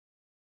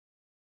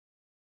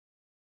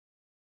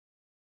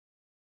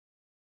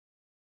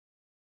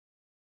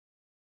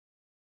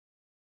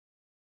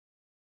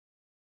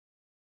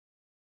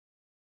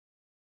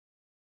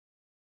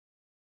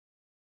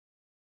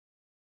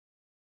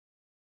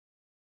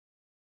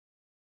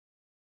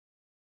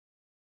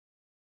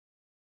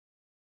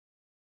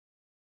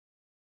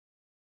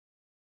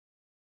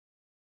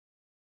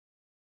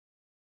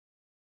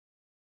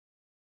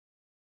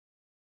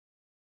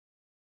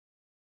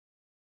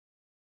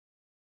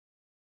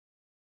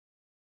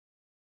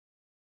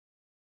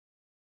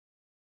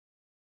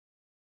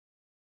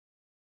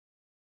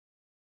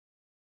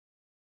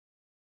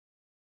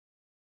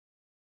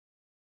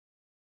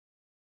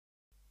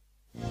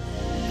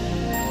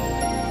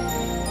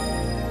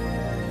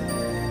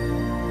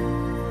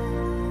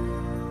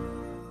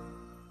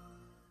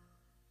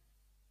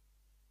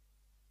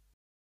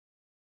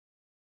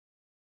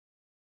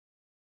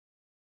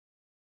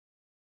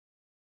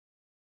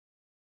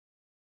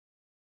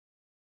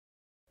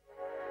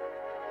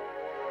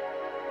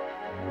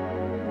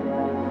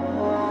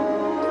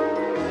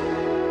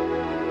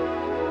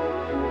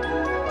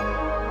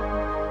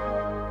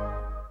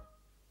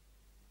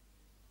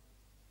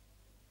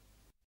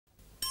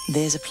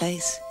There's a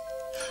place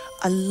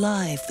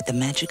alive with the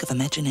magic of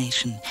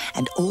imagination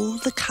and all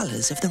the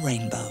colours of the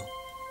rainbow.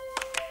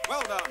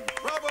 Well done.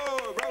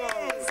 Bravo,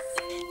 bravo.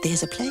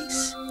 There's a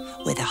place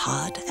where the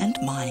heart and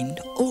mind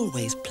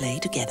always play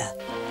together.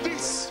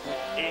 This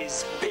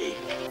is big.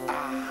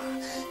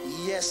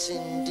 Yes,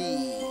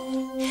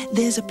 indeed.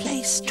 There's a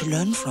place to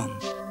learn from,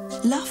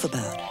 laugh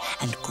about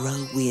and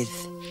grow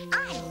with.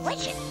 I'm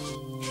wishing.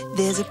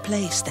 There's a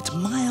place that's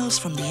miles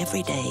from the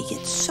everyday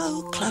yet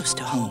so close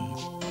to home.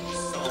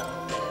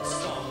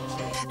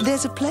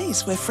 There's a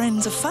place where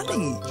friends are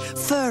funny,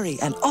 furry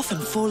and often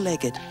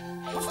four-legged.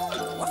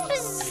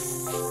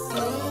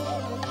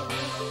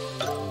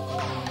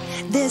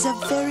 There's a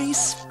very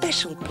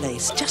special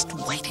place just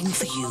waiting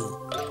for you.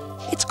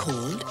 It's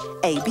called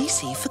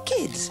ABC for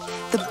Kids,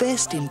 the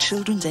best in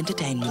children's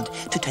entertainment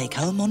to take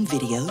home on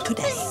video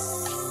today.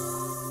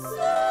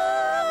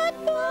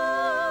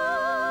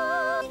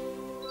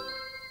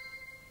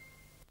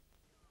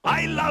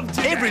 I love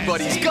to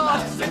Everybody's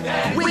got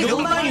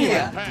Wiggle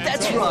Mania.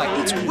 That's right,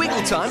 it's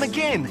Wiggle time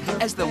again,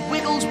 as the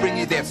Wiggles bring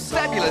you their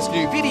fabulous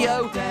new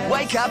video,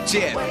 Wake Up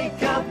Jeff.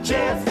 Wake up,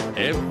 Jeff.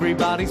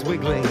 Everybody's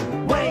wiggling.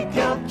 Wake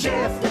up,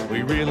 Jeff.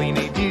 We really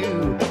need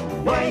you.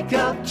 Wake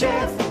up,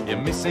 Jeff. You're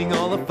missing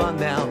all the fun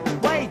now.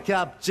 Wake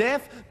up,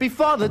 Jeff,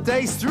 before the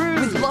day's through.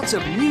 With lots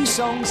of new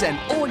songs and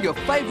all your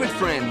favourite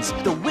friends,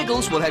 the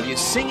Wiggles will have you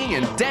singing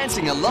and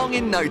dancing along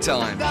in no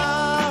time.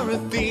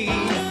 Dorothy,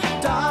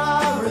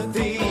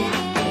 Dorothy,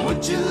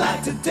 would you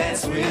like to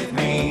dance with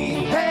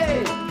me?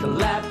 Hey,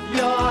 clap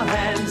your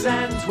hands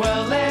and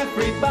twirl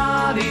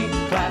everybody.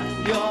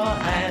 Clap your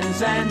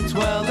hands and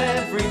twirl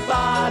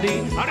everybody.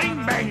 A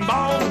ring bang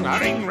bong, a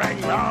ring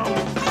rang rong.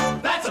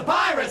 That's a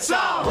pirate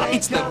song!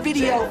 It's the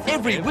video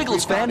every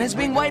Wiggles fan has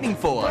been waiting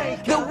for.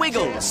 The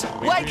Wiggles.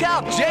 Wake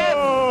up,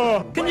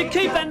 Jeff! Can you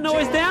keep that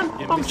noise down?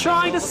 I'm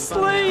trying to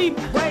sleep.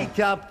 Wake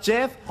up,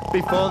 Jeff,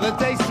 before the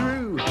day's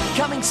through.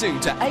 Coming soon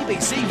to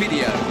ABC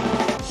Video.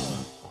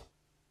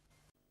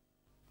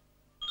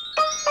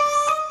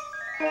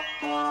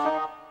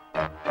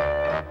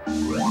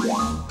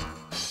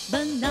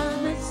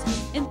 Bananas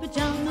in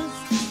pajamas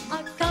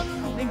are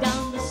coming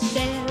down the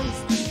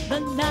stairs.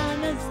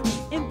 Bananas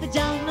in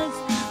pajamas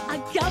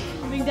are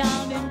coming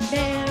down in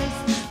pairs.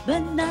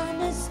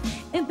 Bananas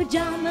in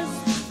pajamas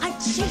are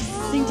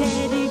chasing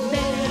teddy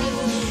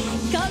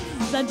bears.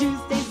 'Cause on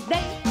Tuesdays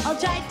they all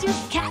try to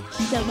catch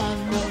them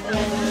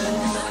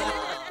unawares.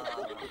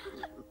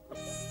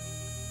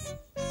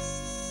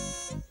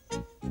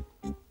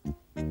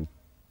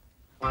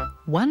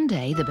 One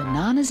day, the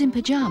Bananas in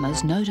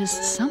Pyjamas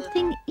noticed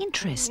something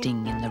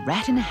interesting in the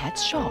Rat in a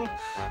Hat's shop.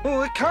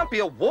 Oh, it can't be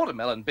a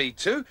watermelon,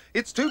 B2.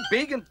 It's too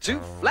big and too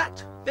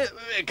flat.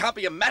 It can't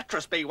be a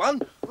mattress,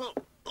 B1.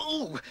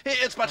 Oh,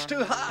 it's much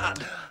too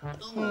hard.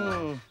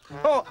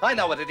 Oh, I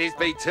know what it is,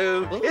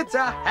 B2. It's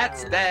a hat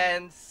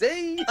stand,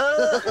 see?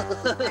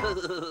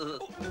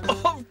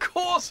 Of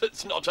course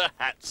it's not a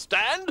hat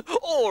stand,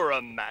 or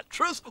a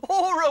mattress,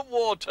 or a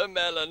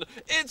watermelon.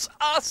 It's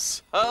a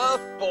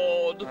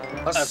surfboard.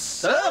 A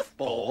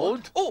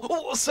surfboard?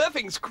 Oh,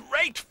 surfing's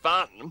great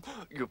fun.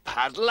 You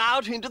paddle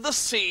out into the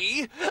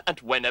sea, and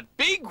when a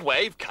big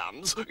wave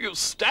comes, you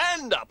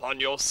stand up on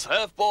your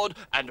surfboard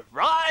and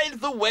ride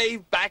the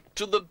wave back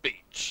to the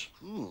beach.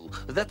 Ooh,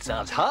 that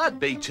sounds hard,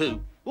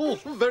 B2. Oh,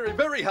 very,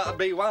 very hard,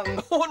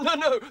 B1. Oh,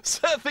 no,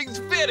 surfing's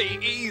very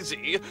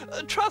easy.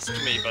 Trust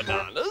me,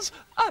 Bananas,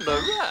 I'm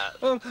a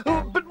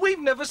rat. But we've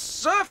never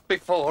surfed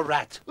before,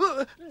 Rat.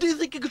 Do you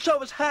think you could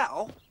show us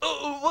how?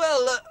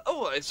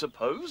 I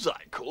suppose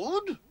I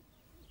could.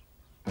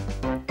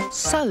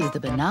 So the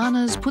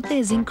Bananas put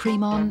their zinc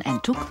cream on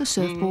and took the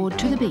surfboard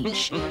to the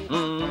beach.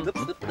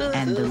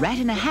 And the Rat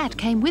in a Hat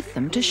came with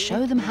them to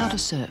show them how to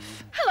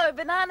surf. Hello,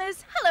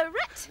 Bananas. Hello,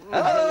 Rat.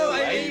 Hello,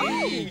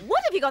 Amy.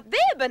 What have you got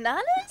there,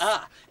 Bananas?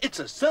 It's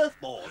a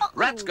surfboard.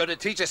 Rat's going to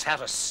teach us how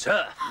to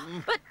surf.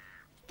 But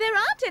there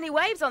aren't any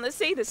waves on the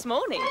sea this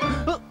morning.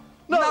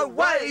 No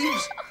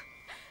waves?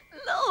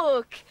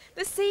 Look,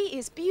 the sea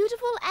is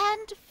beautiful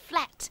and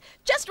flat.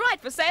 Just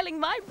right for sailing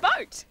my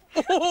boat.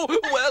 Oh,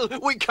 well,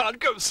 we can't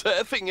go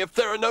surfing if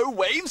there are no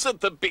waves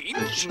at the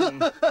beach.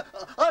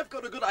 I've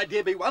got a good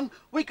idea, B1.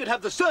 We could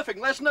have the surfing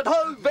lesson at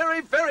home.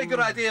 Very, very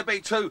good idea,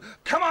 B2.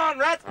 Come on,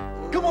 Rat.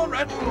 Come on,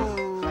 Rat.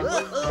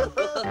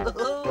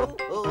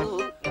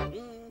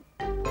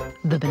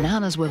 The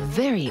Bananas were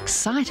very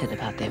excited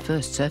about their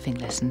first surfing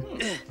lesson.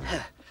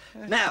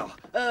 Now,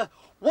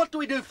 what do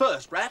we do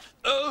first, Rat?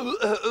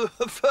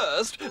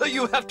 First,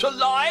 you have to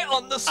lie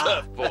on the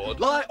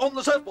surfboard. Lie on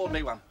the surfboard,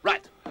 B1.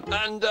 Right.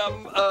 And,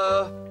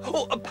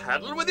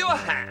 paddle with your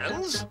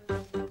hands.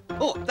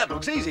 Oh, that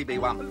looks easy,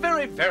 B1.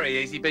 Very, very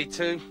easy,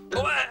 B2.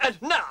 Oh,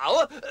 and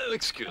now,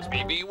 excuse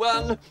me,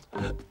 B1.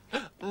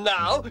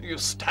 Now you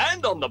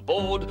stand on the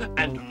board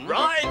and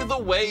ride the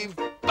wave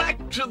back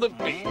to the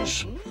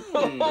beach.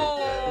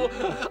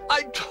 Oh,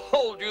 I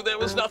told you there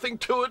was nothing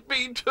to it,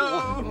 B2.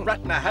 Oh, Rat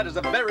in a Hat is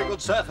a very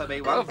good surfer,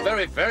 B1. A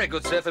very, very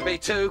good surfer,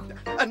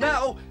 B2. And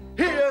now,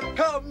 Here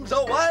comes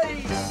a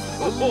wave!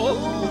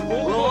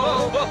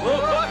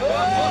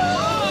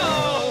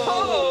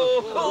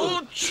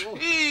 Oh,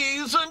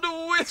 cheese and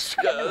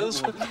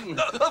whiskers.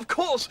 Of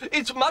course,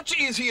 it's much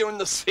easier in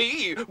the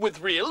sea with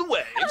real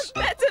waves.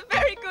 That's a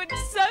very good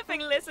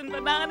surfing lesson,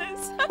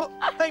 Bananas.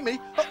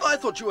 Amy, I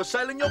thought you were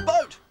sailing your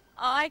boat.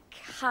 I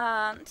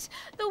can't.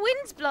 The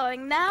wind's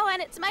blowing now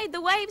and it's made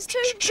the waves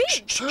too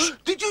big.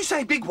 Did you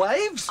say big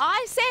waves?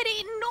 I said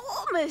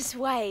enormous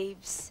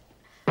waves.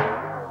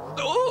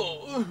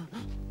 Oh.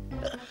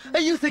 Are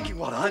you thinking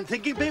what I'm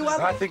thinking, B1?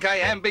 I think I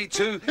am,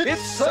 B2.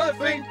 It's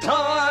surfing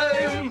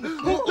time!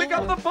 Pick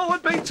up the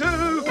board,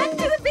 B2! Back to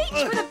the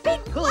beach for the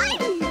big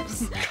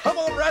waves! Come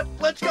on, Rat,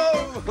 let's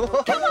go!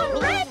 Come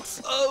on,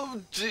 Rat! Oh,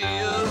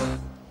 dear.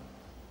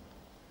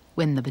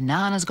 When the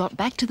bananas got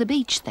back to the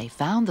beach, they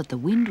found that the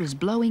wind was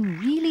blowing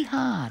really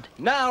hard.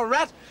 Now,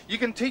 Rat, you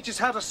can teach us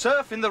how to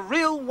surf in the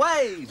real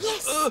waves.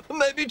 Yes!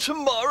 Maybe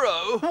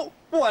tomorrow.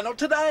 Why not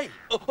today?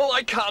 Oh,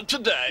 I can't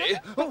today.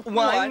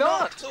 Why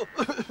not?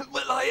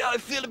 Well, I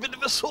feel a bit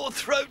of a sore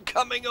throat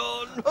coming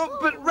on. Oh,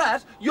 but,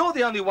 Rat, you're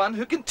the only one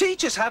who can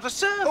teach us how to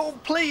surf. Oh,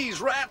 please,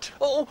 Rat.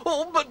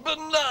 Oh, but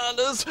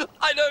Bananas,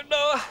 I don't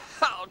know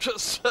how to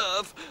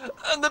surf,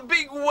 and the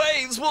big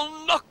waves will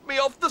knock me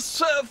off the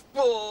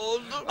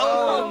surfboard.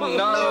 Oh,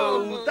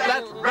 no.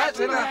 That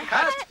rat in a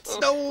hat.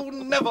 No,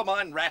 never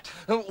mind, Rat.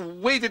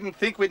 We didn't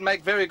think we'd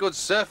make very good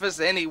surfers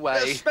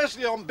anyway.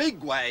 Especially on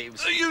big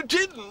waves. You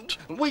didn't?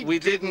 We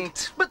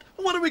didn't. But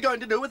what are we going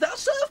to do with our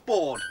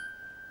surfboard?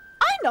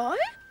 I know.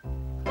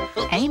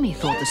 Amy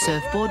thought the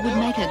surfboard would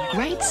make a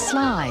great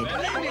slide.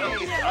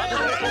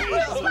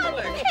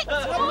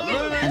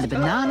 And the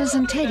bananas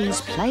and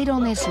teddies played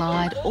on their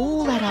slide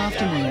all that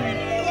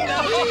afternoon.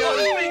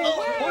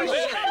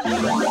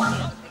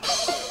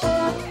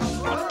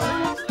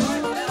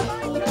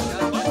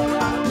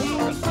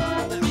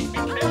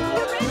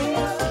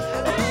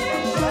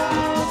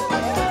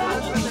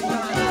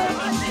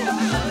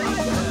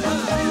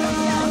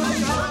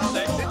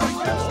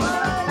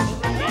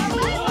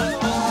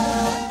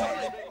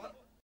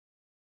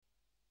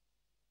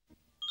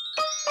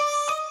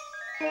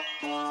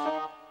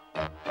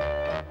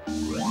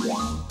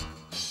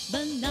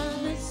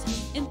 Bananas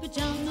in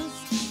pajamas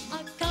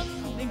are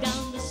coming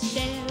down the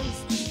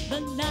stairs.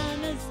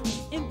 Bananas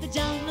in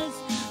pajamas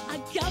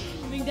are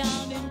coming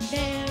down in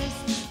pairs.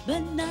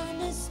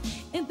 Bananas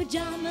in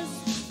pajamas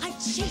are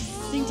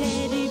chasing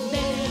teddy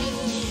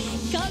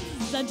bears.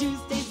 'Cause on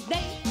Tuesdays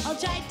they all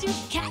try to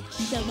catch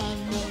them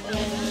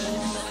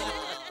unawares.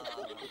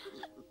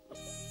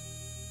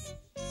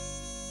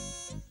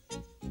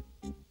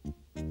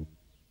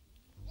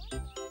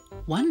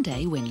 One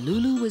day when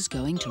Lulu was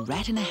going to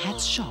Rat in a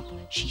Hat's shop,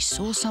 she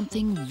saw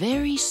something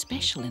very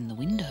special in the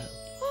window.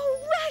 Oh,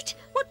 Rat,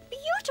 what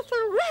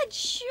beautiful red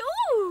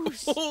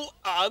shoes! Oh,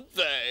 aren't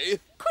they?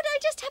 Could I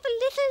just have a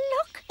little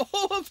look?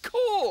 Oh, of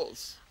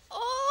course.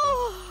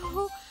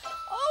 Oh,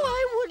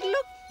 I would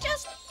look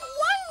just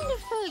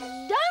wonderful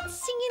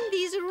dancing in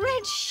these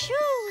red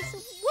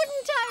shoes,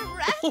 wouldn't I,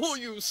 Rat? Oh,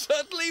 you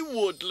certainly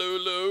would,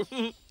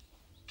 Lulu.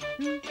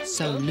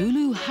 So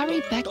Lulu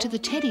hurried back to the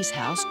Teddy's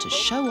house to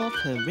show off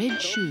her red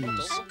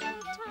shoes.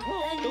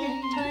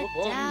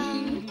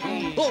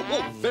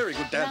 Oh, very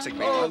good dancing,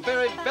 B1. Oh,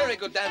 very, very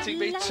good dancing,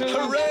 B2.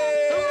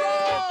 Hooray!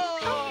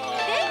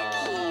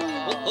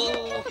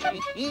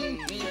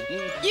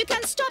 You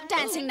can stop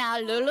dancing now,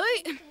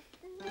 Lulu. Can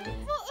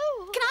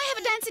I have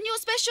a dance in your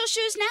special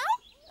shoes now?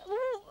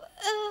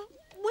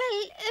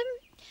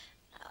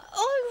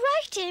 All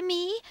right,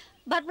 Amy.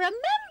 But remember,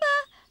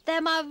 they're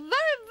my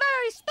very,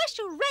 very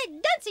special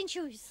red dancing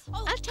shoes.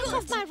 I'll take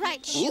off my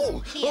right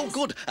shoe. Oh,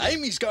 good.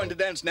 Amy's going to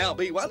dance now,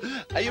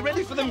 B1. Are you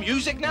ready for the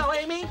music now,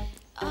 Amy?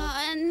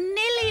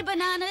 Nearly,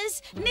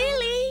 Bananas.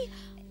 Nearly.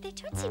 They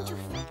don't seem to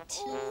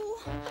fit.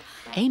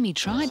 Amy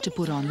tried to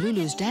put on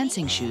Lulu's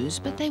dancing shoes,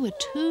 but they were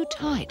too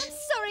tight.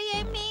 Sorry,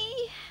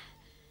 Amy.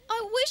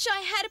 I wish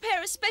I had a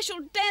pair of special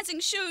dancing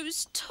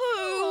shoes too.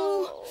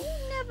 Oh,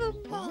 never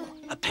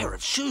mind. A pair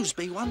of shoes,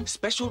 B1.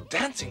 Special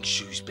dancing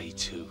shoes,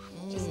 B2.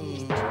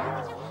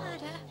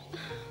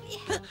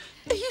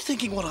 Are you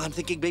thinking what I'm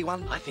thinking,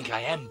 B1? I think I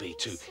am,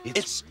 B2.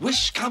 It's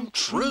wish come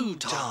true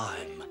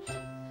time.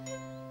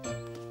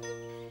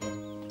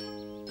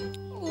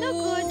 No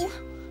good.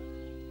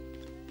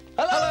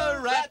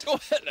 Hello, Rat. Oh,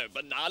 hello,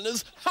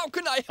 Bananas. How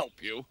can I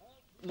help you?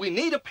 We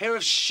need a pair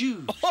of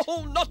shoes.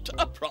 Oh, not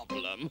a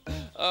problem.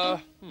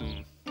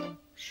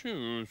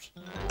 Shoes.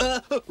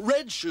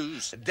 Red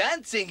shoes.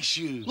 Dancing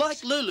shoes.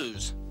 Like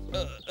Lulu's.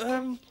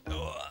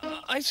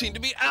 I seem to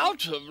be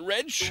out of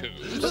red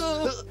shoes.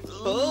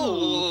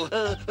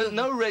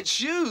 No red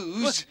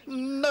shoes.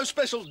 No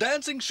special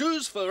dancing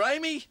shoes for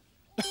Amy?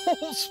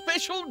 Oh,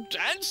 special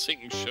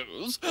dancing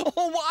shoes?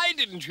 Oh, why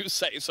didn't you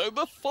say so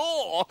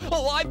before?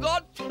 Oh, I've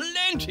got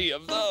plenty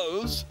of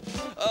those.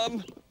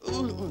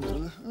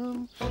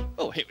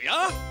 Oh, here we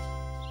are.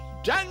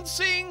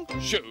 Dancing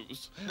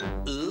shoes.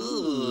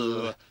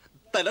 Ooh.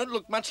 They don't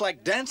look much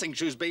like dancing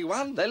shoes,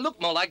 B1. They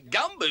look more like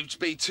gumboots,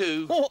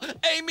 B2. Oh,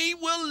 Amy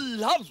will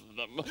love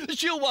them.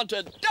 She'll want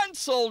to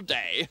dance all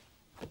day.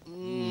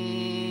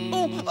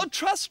 Oh,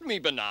 trust me,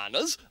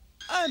 Bananas.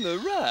 I'm a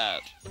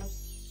rat.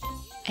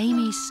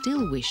 Amy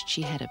still wished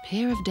she had a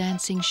pair of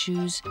dancing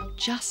shoes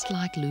just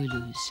like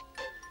Lulu's.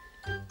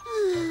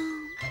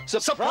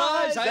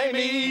 Surprise,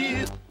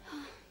 Amy!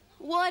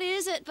 What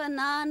is it,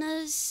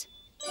 Bananas?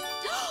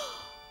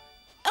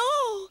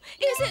 Oh,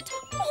 is it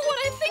what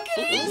I think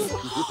it is?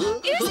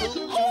 Is it?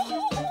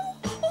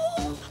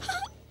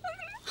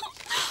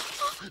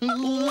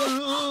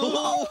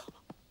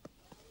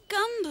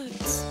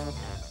 Gumboots.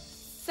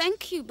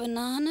 Thank you,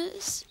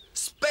 Bananas.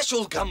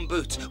 Special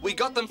gumboots. We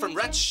got them from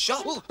Rat's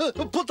shop.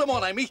 Put them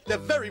on, Amy. They're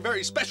very,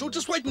 very special.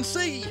 Just wait and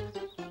see.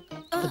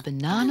 The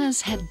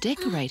Bananas had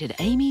decorated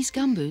Amy's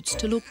gumboots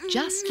to look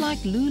just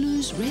like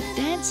Lulu's red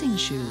dancing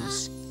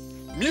shoes.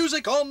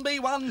 Music on,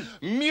 B1.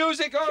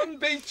 Music on,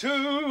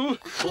 B2.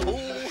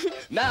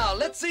 Now,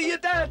 let's see you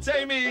dance,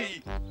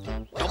 Amy.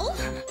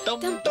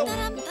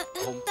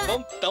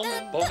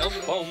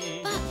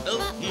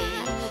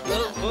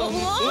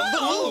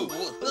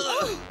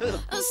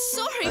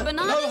 Sorry,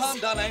 Bananas. No harm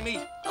done, Amy.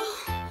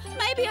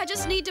 Maybe I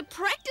just need to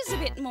practice a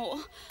bit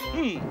more.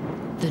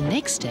 The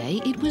next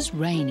day it was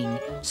raining,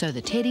 so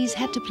the teddies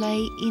had to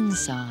play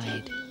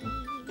inside.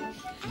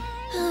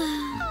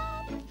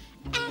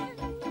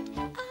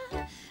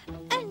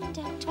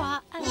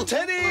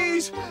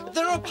 Teddies!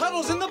 There are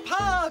puddles in the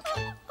park.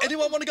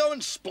 Anyone want to go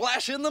and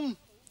splash in them?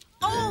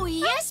 Oh,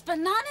 yes,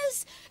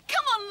 Bananas.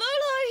 Come on,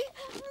 Lulu.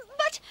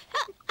 But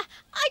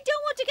I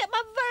don't want to get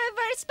my very,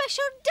 very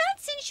special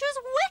dancing shoes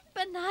wet,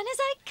 Bananas.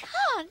 I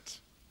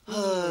can't.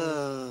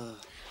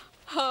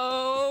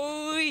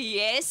 Oh,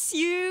 yes,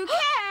 you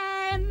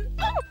can.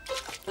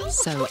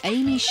 So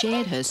Amy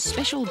shared her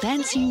special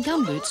dancing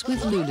gumboots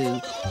with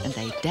Lulu, and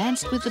they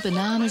danced with the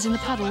Bananas in the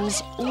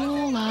puddles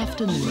all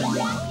afternoon.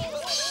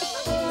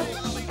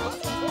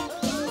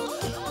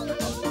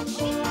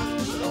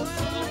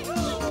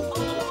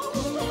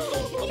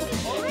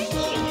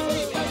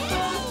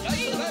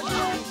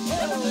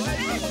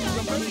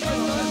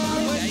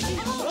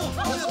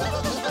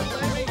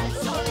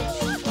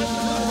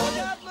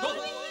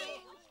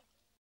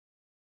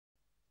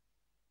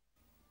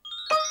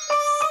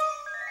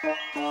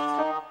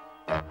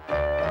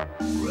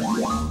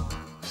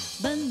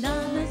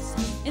 Bananas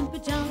in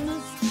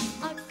pajamas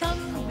are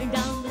coming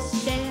down the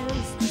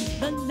stairs.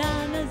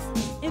 Bananas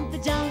in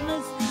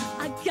pajamas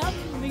are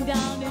coming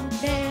down in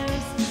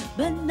pairs.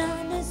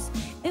 Bananas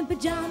in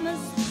pajamas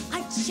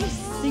are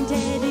chasing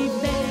teddy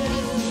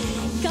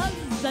bears.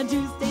 'Cause on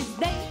Tuesdays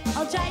they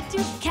all try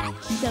to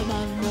catch them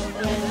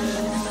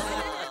unawares.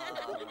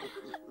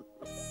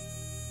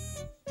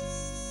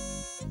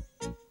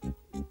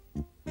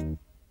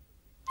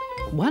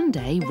 One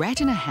day, Rat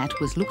in a Hat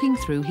was looking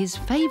through his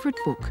favourite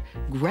book,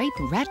 Great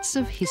Rats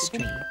of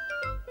History.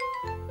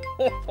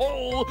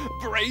 Oh,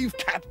 brave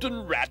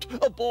Captain Rat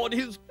aboard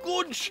his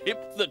good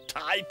ship, the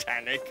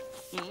Titanic.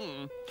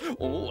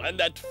 Oh, and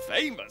that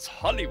famous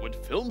Hollywood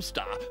film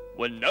star,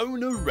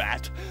 Winona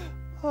Rat.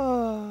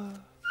 Oh,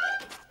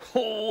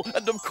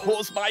 and of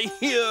course my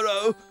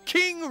hero,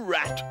 King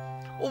Rat.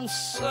 Oh,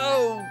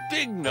 so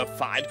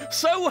dignified,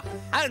 so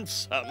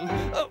handsome.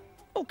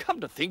 Oh,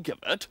 come to think of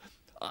it,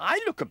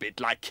 I look a bit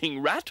like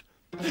King Rat.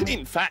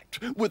 In fact,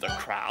 with a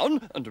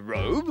crown and a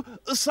robe,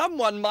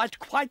 someone might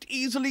quite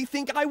easily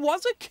think I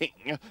was a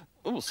king.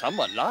 Oh,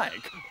 someone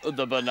like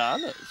the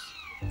Bananas.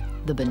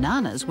 The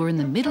Bananas were in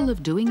the middle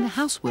of doing the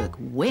housework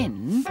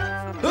when...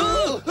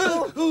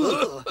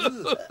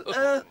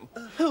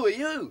 Who are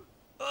you?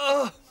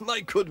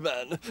 My good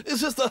man,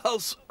 is this the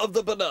house of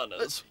the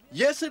Bananas?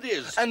 Yes, it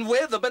is. And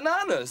we're the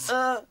Bananas.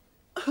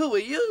 Who are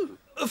you?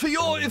 For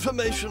your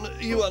information,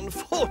 you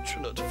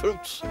unfortunate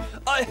fruits,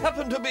 I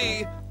happen to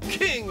be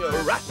King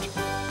Rat.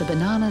 The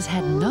Bananas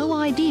had no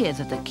idea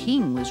that the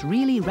king was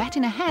really Rat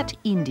in a Hat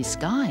in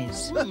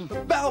disguise.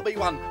 Bow,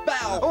 B1,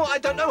 bow. Oh, I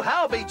don't know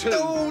how, B2.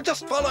 Oh,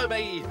 just follow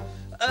me.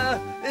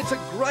 It's a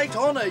great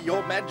honour,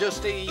 Your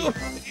Majesty.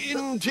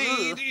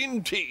 Indeed,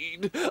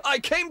 indeed. I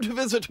came to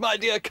visit my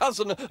dear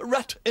cousin,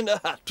 Rat in a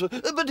Hat,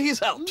 but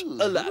he's out,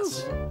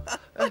 alas.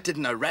 I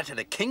didn't know Rat had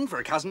a king for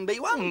a cousin,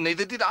 B1.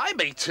 Neither did I,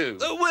 B2.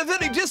 We're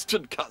very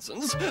distant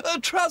cousins.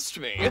 Trust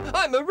me,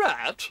 I'm a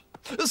rat.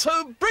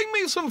 So bring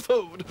me some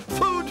food.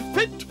 Food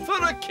fit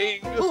for a king.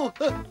 Oh,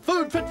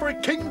 food fit for a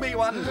king,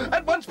 B1.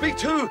 At once,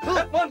 B2.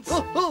 At once.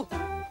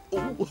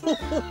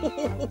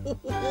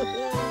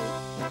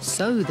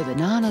 So the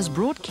Bananas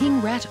brought King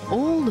Rat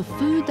all the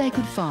food they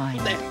could find.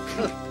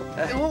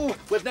 Oh,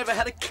 we've never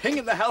had a king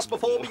in the house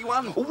before,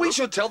 B1. We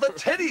should tell the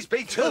teddies,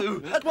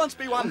 B2. At once,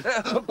 B1.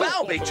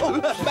 Bow,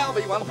 B2. Bow,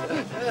 B1.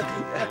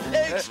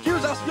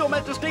 Excuse us, Your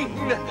Majesty.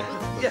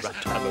 Yes.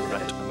 I'm a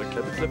rat. I'm a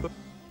clever.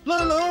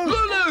 Lulu!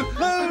 Lulu!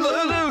 Lulu!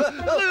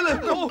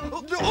 Lulu!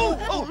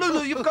 Oh,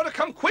 Lulu, you've got to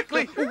come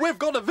quickly. We've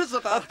got a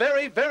visitor. A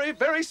very, very,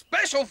 very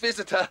special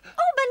visitor.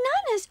 Oh,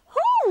 Bananas!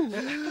 Who?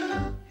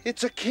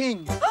 It's a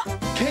king.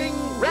 King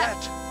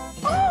Rat.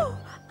 Oh,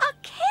 a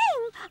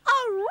king!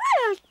 A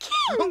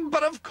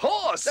Of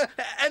course.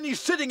 And he's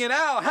sitting in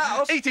our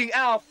house. Eating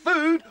our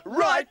food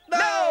right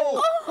now.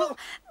 Oh,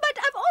 but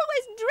I've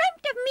always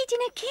dreamt of meeting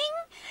a king.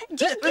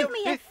 Just give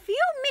me a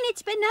few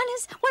minutes,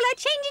 Bananas, while I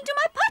change into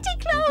my potty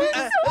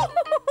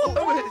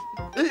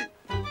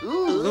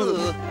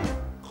clothes.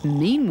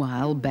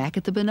 Meanwhile, back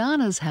at the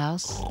Bananas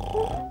house...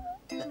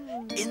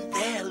 In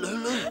there,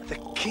 Lulu. The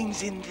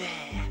king's in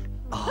there.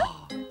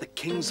 Oh, the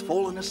king's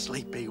fallen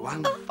asleep,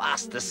 B1.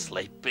 Fast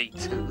asleep,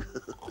 B2.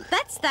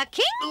 That's the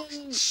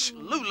king? Shh,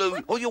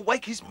 Lulu, or you'll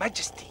wake His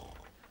Majesty.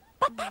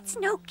 But that's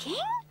no king.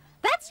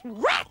 That's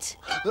Rat.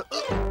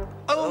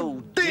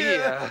 Oh,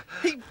 dear.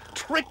 He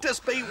tricked us,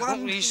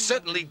 B1. He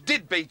certainly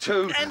did,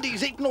 B2. And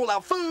he's eaten all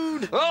our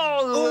food.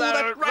 Oh,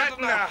 that rat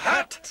in a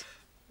hat.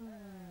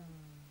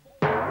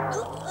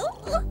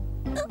 Are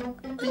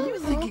you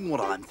thinking what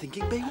I'm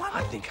thinking, B1?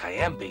 I think I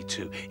am,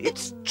 B2.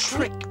 It's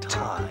trick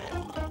time.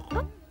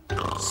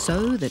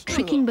 So the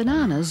tricking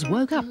Bananas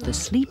woke up the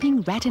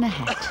sleeping rat in a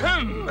hat.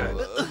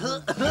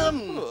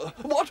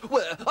 What?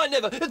 Where? I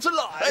never... It's a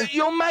lie.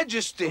 Your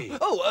Majesty.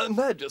 Oh,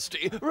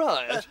 Majesty.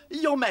 Right.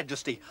 Your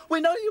Majesty, we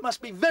know you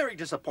must be very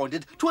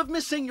disappointed to have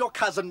missing your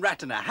cousin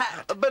Rat in a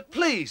Hat. But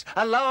please,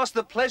 allow us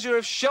the pleasure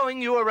of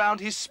showing you around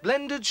his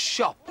splendid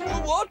shop.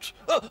 What?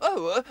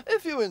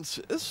 If you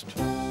insist.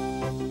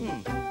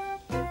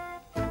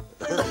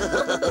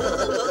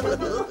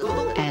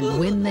 And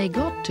when they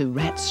got to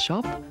Rat's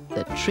shop,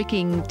 the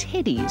tricking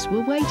teddies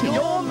were waiting.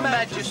 Your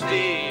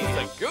Majesty!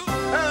 Thank you.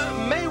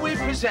 May we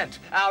present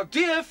our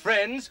dear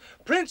friends,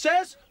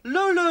 Princess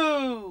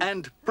Lulu!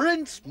 And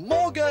Prince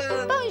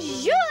Morgan!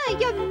 Bonjour,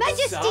 Your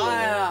Majesty!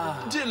 Sire!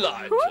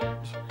 Delighted.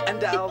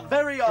 And our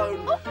very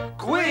own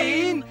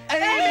Queen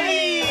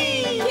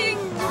Amy! King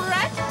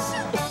Rat!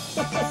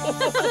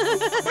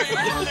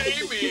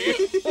 Amy!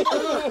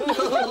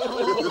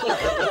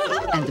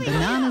 And the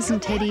Bananas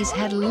and Teddies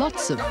had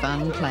lots of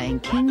fun playing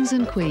kings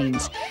and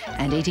queens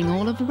and eating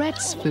all of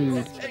Rat's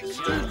food.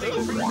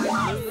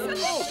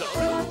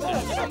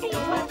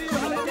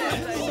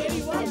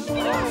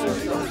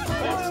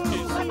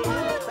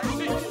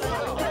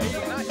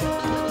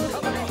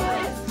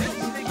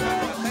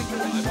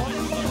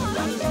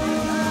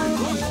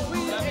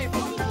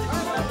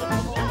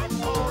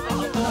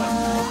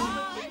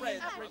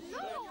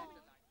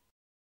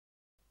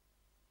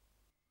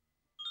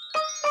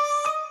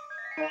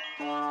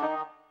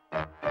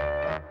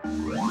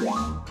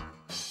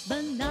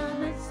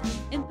 Bananas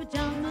in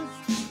pajamas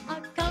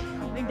are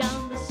coming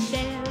down the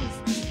stairs.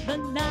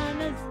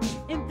 Bananas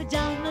in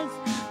pajamas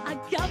are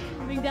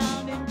coming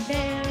down in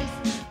pairs.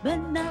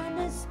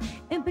 Bananas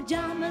in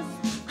pajamas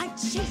are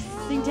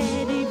chasing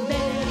teddy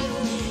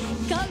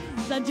bears.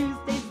 'Cause on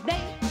Tuesdays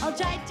they all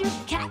try to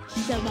catch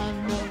them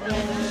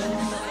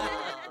unawares.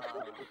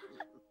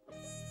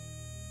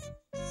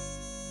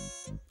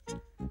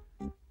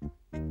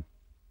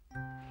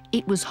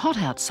 It was hot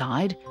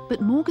outside,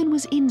 but Morgan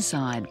was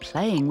inside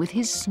playing with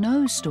his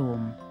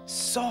snowstorm.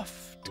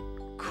 Soft,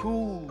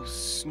 cool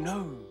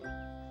snow.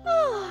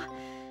 Oh,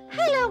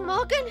 hello,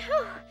 Morgan.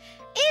 Oh,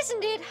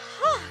 isn't it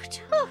hot?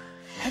 Oh.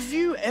 Have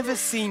you ever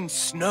seen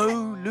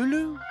snow,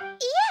 Lulu?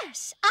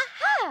 Yes, I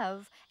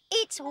have.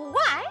 It's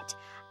white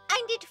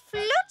and it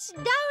floats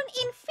down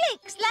in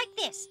flakes like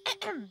this.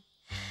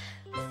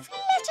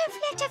 Flutter,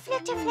 flutter,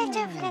 flutter,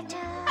 flutter, flutter.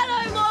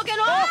 Hello, Morgan.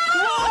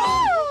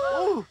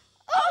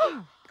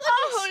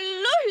 Oh,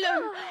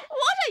 Lulu,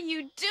 what are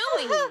you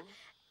doing?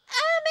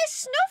 I'm a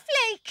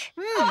snowflake.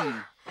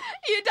 Oh,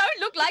 you don't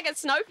look like a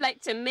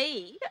snowflake to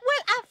me.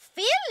 Well, I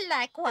feel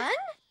like one.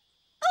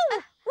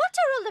 Oh, what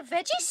are all the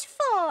veggies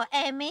for,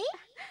 Amy?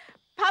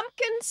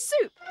 Pumpkin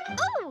soup.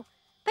 Oh,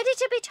 but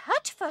it's a bit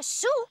hot for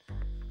soup.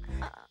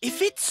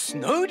 If it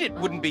snowed, it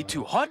wouldn't be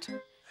too hot.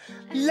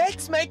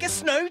 Let's make a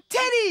snow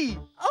teddy.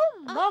 Oh,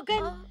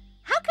 Morgan,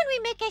 how can we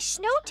make a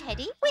snow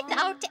teddy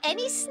without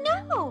any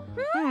snow?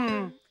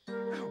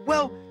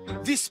 Well,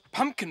 this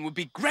pumpkin would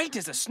be great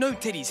as a snow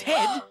teddy's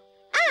head.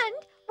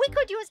 And we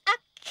could use a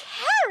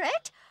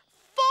carrot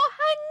for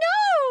her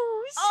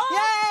nose.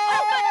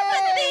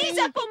 But these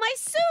are for my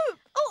soup.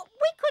 Oh,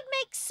 we could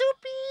make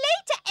soup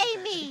later,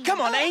 Amy.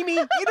 Come on, Amy.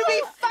 It'll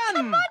be fun.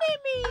 Come on,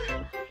 Amy.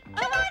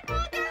 Come on,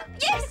 Morgan.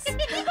 Yes.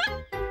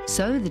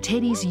 So the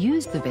Teddies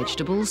used the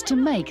vegetables to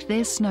make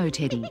their snow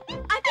teddy.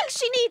 I think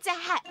she needs a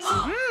hat.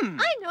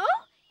 I know.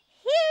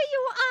 Here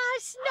you are,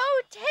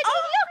 Snow Teddy.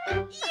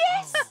 Look.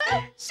 Yes.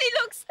 She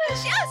looks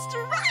just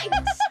right.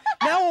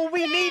 Now all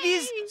we need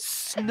is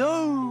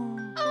snow.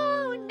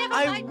 Oh, never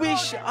I mind,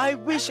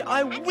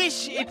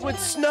 wish it would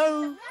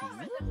snow.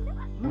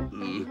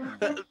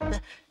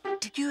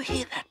 Did you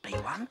hear that,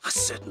 B1? I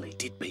certainly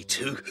did,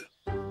 B2.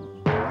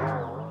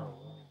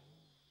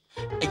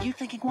 Are you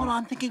thinking what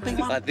I'm thinking,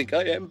 B1? I think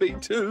I am,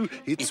 B2.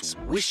 It's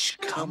wish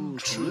come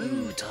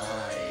true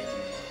time.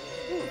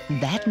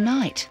 That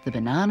night, the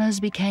Bananas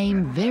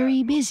became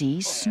very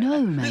busy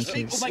snow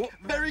makers. Make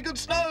very good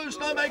snow,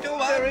 Snowmaker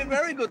 1. Very,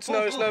 very good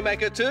snow,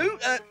 Snowmaker 2.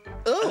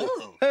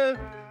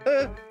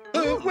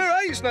 Where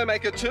are you,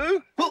 Snowmaker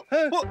 2?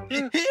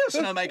 Here,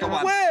 Snowmaker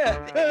 1.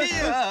 Where?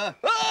 Here.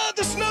 Ah,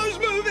 the snow's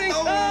moving!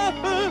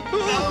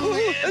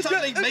 It's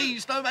only me,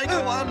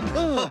 Snowmaker 1.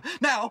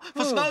 Now,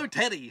 for Snow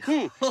Teddy.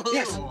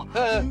 Yes.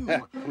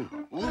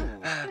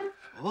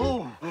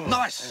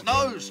 Nice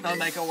snow,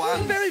 Snowmaker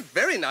 1. Very,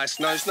 very nice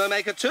snow,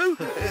 Snowmaker 2.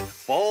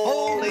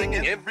 Falling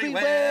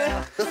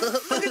everywhere.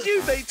 Look at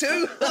you,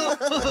 B2.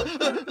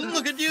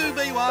 Look at you,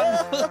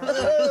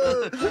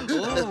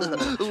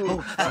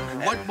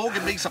 B1. Won't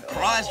Morgan be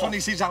surprised when he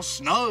sees our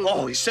snow?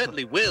 Oh, he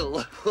certainly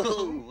will.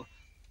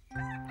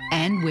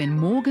 And when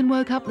Morgan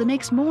woke up the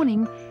next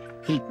morning,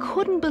 he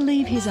couldn't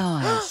believe his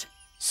eyes.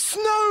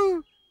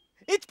 Snow!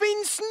 It's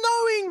been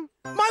snowing!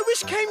 My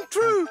wish came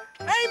true!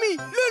 Amy,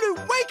 Lulu,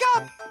 wake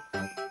up!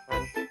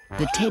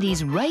 The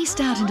teddies raced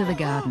out into the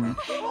garden.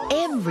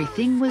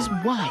 Everything was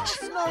white.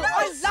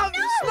 I love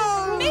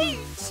snow! Me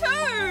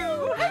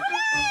too!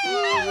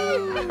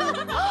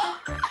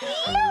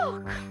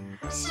 Look!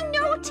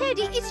 Snow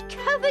Teddy is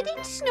covered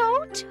in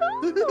snow too.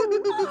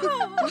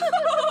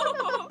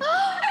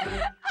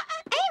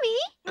 Amy?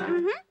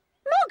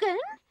 Morgan?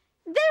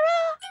 There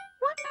are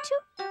 1, 2,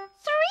 3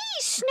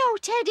 Snow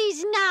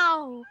Teddies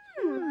now.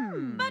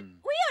 But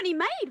we only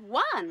made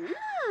one.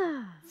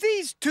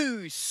 These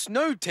 2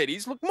 snow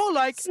teddies look more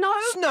like Snow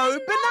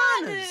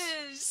bananas.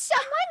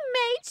 Someone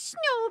made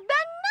snow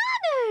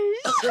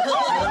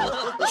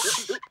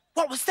bananas.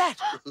 What was that?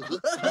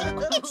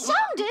 It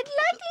sounded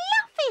like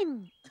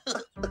laughing.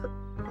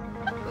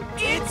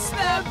 It's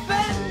the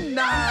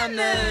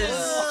bananas!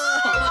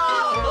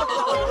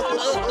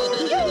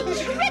 You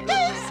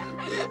trickers!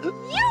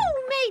 You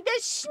made the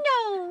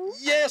snow.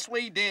 Yes,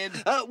 we did.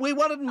 We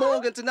wanted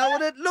Morgan to know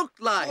what it looked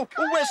like.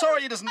 Oh, we're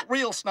sorry it isn't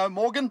real snow,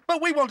 Morgan, but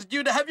we wanted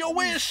you to have your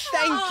wish.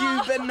 Thank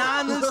you,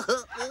 bananas.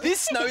 This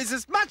snow is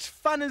as much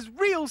fun as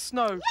real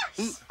snow.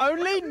 Yes.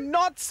 Only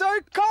not so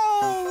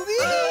cold.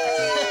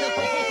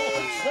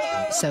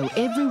 So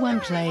everyone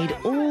played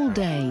all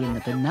day in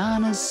the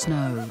bananas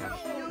snow.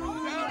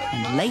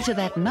 And later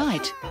that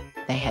night,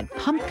 they had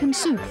pumpkin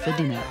soup for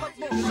dinner.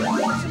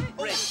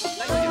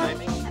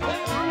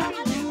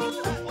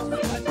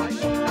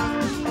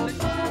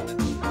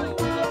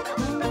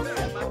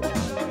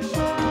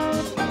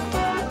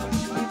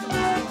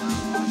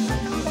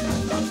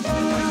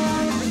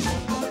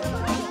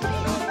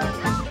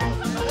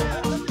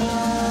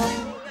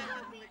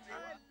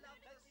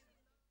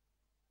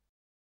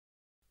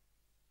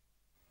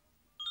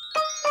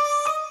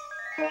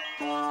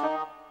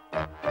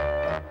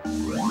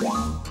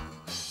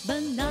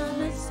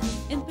 Bananas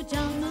in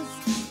pajamas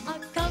are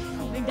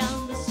coming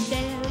down the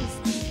stairs.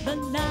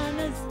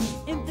 Bananas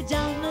in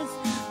pajamas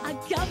are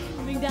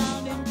coming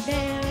down in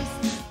pairs.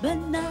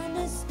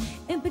 Bananas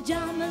in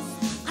pajamas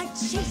are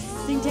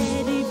chasing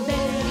teddy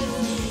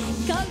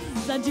bears.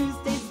 'Cause on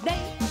Tuesdays they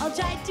all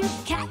try to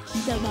catch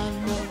them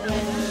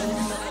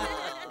unawares.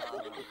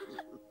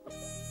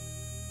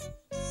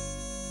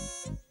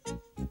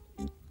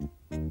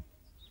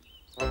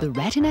 The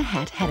Rat in a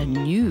Hat had a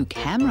new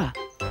camera.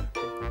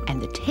 And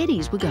the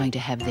teddies were going to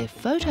have their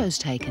photos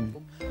taken.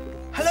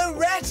 Hello,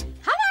 Rat!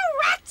 Hello,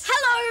 Rat!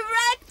 Hello,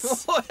 Rat!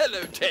 Oh,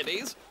 hello,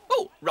 teddies.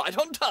 Oh, right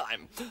on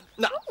time.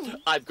 Now,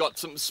 I've got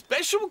some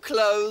special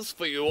clothes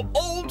for you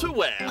all to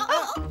wear.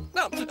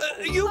 Now,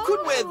 you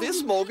could wear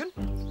this, Morgan.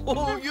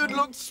 Oh, you'd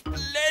look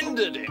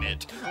splendid in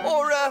it.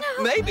 Or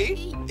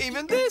maybe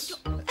even this.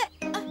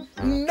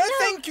 No,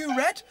 thank you,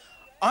 Rat.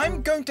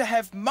 I'm going to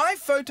have my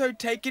photo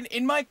taken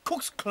in my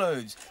cook's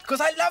clothes, because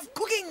I love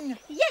cooking.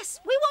 Yes,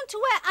 we want to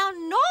wear our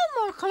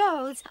normal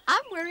clothes.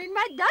 I'm wearing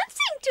my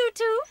dancing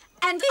tutu.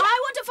 And I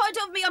want a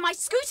photo of me on my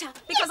scooter,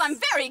 because I'm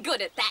very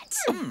good at that.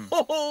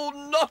 Oh,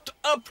 not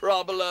a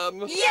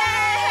problem.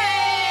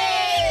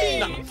 Yay!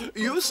 Now,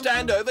 you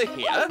stand over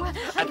here,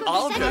 and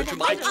I'll go to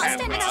my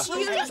camera.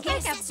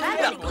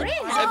 Now,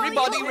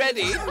 everybody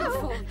ready?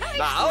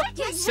 Now,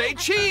 say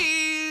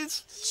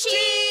cheese.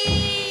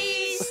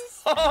 Cheese!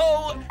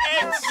 Oh,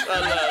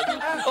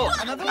 excellent! Oh,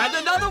 and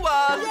another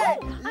one.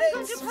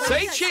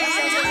 Say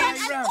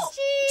cheese.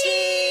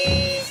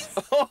 Cheese!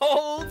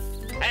 Oh,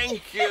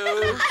 thank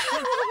you.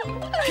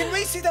 Can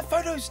we see the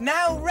photos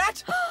now,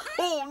 Rat?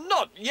 Oh,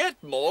 not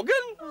yet,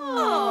 Morgan.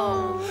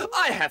 Oh.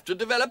 I have to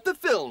develop the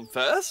film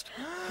first.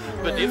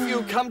 But if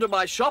you come to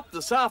my shop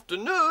this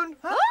afternoon,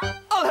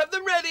 I'll have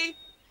them ready.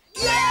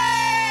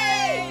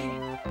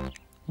 Yay!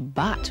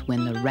 But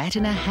when the Rat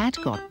in a Hat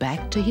got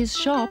back to his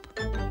shop...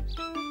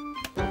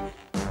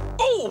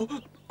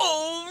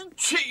 Oh,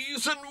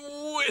 cheese and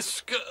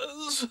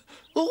whiskers.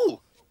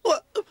 Oh,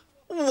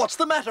 what's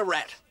the matter,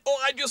 Rat? Oh,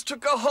 I just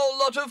took a whole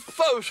lot of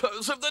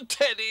photos of the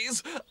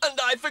teddies, and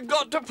I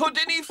forgot to put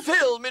any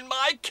film in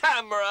my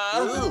camera.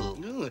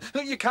 Ooh.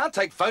 You can't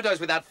take photos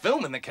without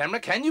film in the camera,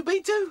 can you,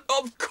 B2?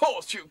 Of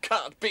course you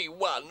can't,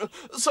 B1.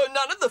 So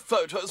none of the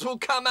photos will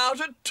come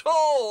out at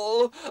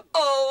all.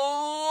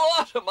 Oh,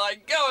 what am I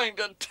going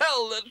to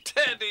tell the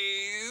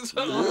teddies?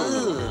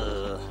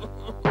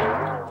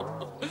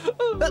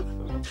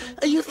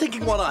 Are you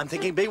thinking what I'm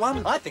thinking,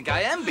 B1? I think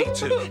I am,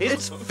 B2.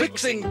 It's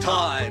fixing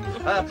time.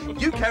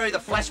 You carry the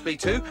flash,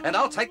 B2, and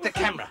I'll take the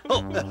camera.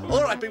 Oh,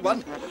 all right,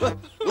 B1.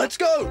 Let's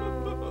go.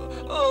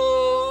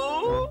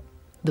 Oh,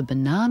 The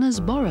Bananas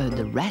borrowed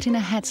the Rat in a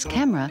Hat's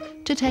camera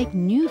to take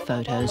new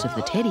photos of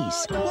the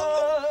teddies.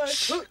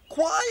 Shh!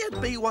 Quiet,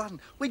 B1.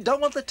 We don't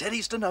want the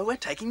teddies to know we're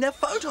taking their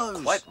photos.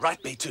 Quite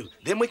right, B2.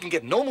 Then we can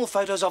get normal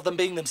photos of them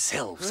being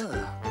themselves.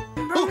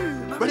 Oh,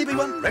 ready,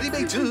 B1? Ready,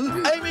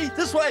 B2? Amy,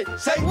 this way!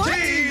 Say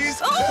cheese!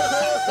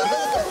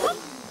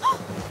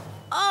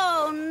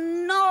 Oh,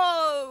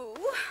 no!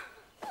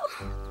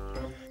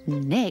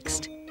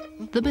 Next,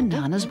 the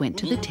Bananas went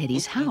to the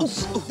teddies'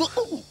 house.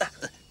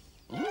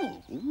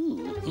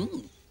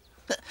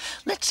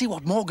 Let's see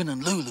what Morgan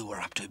and Lulu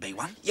were up to,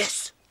 B1.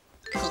 Yes.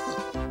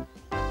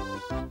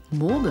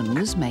 Morgan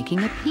was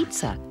making a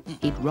pizza.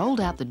 He'd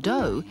rolled out the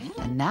dough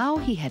and now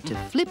he had to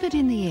flip it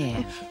in the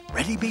air.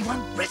 Ready,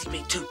 B1? Ready,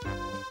 B2.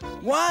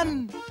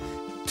 1,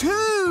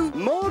 2,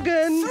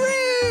 Morgan!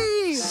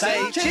 3!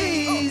 Say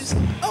cheese!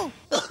 Oh!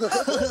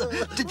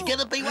 Did you get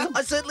it, B1?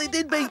 I certainly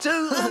did,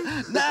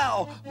 B2.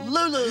 Now,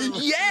 Lulu!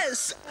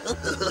 Yes!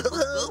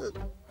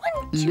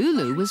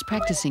 Lulu was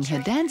practicing her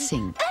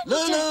dancing.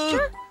 Lulu!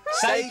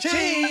 Say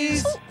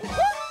cheese!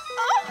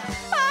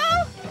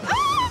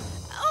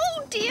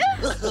 Oh, dear.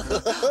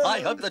 I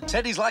hope the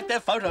teddies like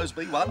their photos,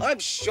 B1. I'm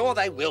sure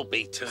they will,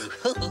 B2.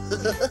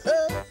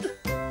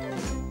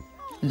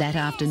 That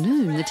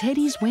afternoon, the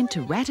teddies went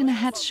to Rat in a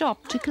Hat's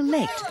shop to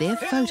collect their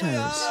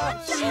photos.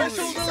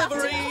 Special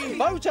delivery!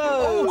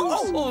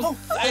 Photos!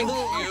 Thank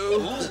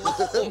you.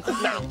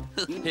 Now,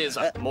 here's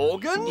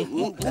Morgan,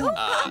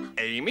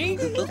 Amy,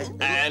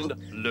 and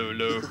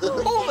Lulu.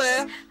 All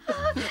there.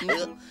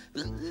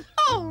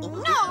 Oh,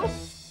 no!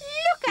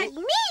 Look at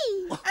me!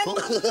 And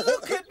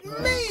look at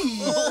me!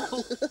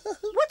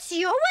 What's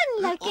your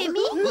one like,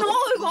 Amy? No,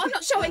 I'm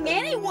not showing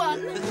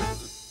anyone.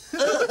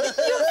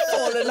 You've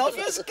fallen off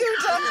your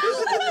scooter.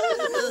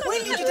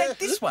 When did you take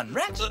this one,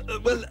 Rat?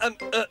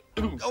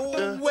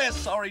 We're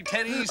sorry,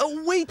 teddies.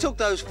 We took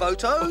those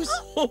photos.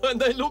 Oh, and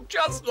they look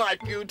just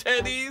like you,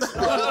 teddies.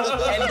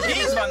 And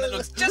here's one that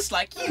looks just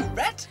like you,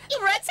 Rat.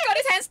 Rat's got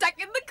his hand stuck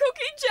in the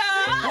cookie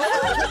jar.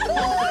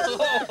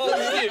 Oh,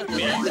 give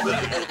me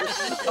that.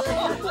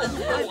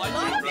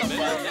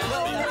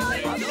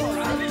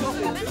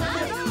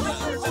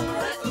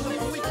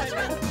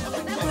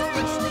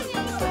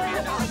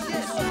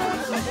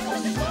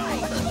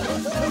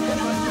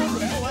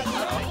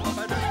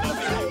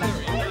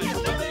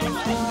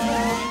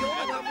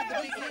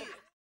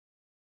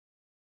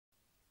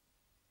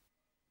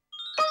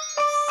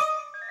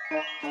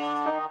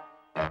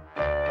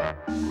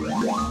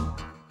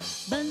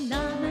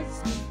 Bananas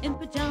in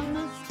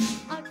pajamas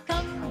are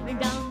coming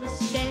down the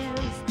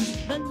stairs.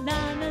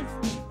 Bananas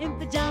in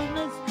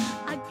pajamas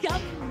are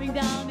coming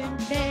down in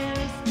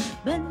pairs.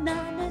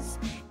 Bananas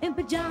in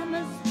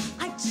pajamas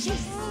are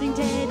chasing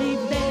teddy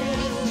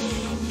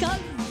bears.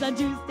 'Cause on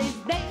Tuesdays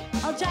they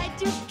all try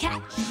to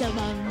catch them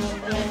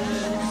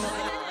unawares.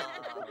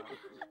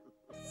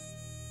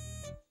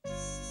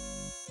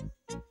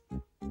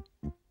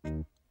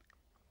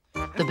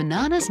 The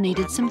Bananas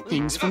needed some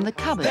things from the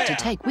cupboard to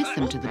take with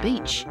them to the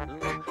beach.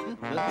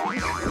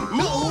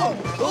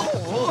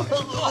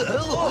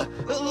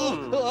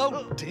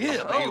 Oh,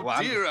 dear,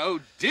 B1. Oh,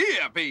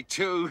 dear,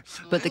 B2.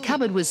 But the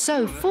cupboard was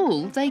so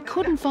full, they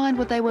couldn't find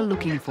what they were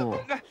looking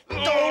for.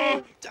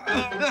 Are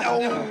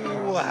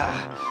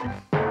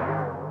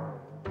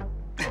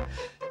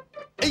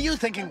you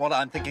thinking what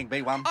I'm thinking,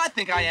 B1? I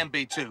think I am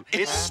B2.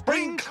 It's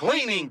spring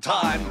cleaning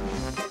time.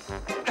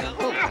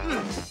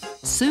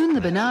 Soon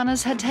the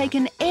Bananas had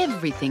taken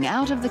everything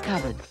out of the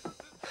cupboard.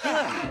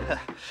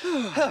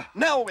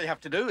 Now all we have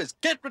to do is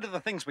get rid of the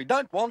things we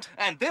don't want,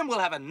 And then we'll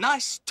have a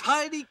nice,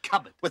 tidy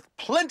cupboard. with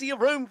plenty of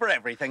room for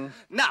everything,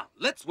 Now,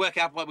 let's work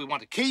out what we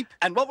want to keep.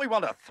 and what we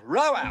want to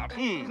throw out.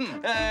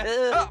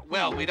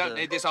 Well, we don't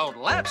need this old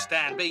lamp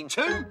stand,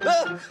 B2.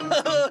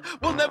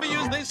 We'll never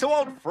use these two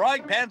old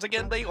frying pans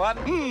again, B1.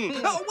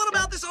 Oh, what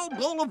about this old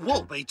ball of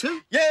wool,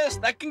 B2? Yes,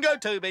 that can go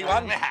too,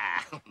 B1.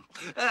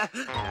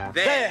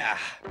 There.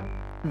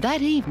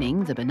 That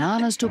evening, the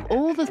Bananas took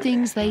all the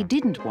things they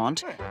didn't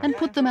want and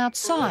put them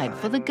outside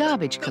for the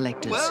garbage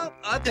collectors. Well,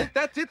 I think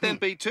that's it then,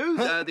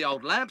 B2. The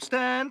old lamp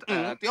stand,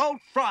 the old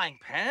frying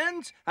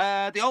pans,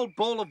 the old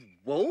ball of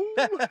wool,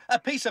 A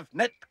piece of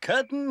net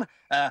curtain,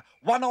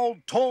 one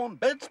old torn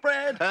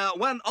bedspread,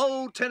 one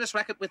old tennis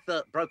racket with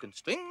broken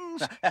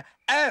strings,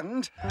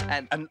 and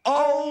an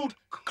old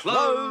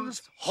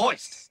clothes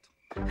hoist.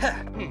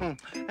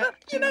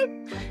 You know,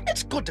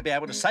 it's good to be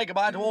able to say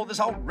goodbye to all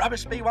this old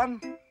rubbish, B1.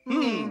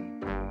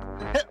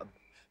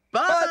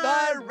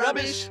 Bye-bye,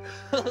 rubbish.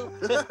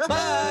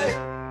 Bye.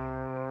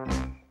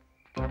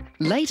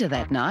 Later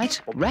that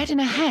night, Rat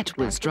in a Hat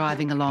was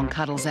driving along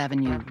Cuddles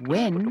Avenue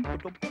when...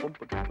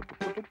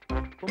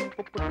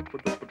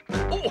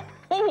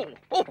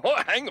 Oh,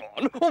 hang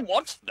on.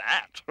 What's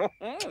that?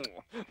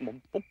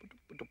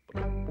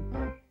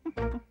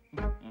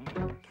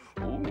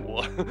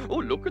 Oh,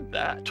 look at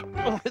that.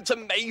 Oh, it's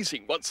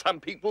amazing what some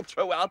people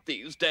throw out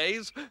these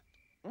days.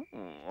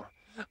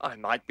 I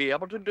might be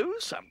able to do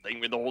something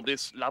with all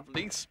this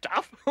lovely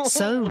stuff.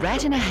 So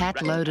Rat in a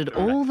Hat loaded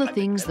all the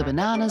things the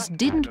bananas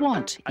didn't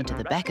want into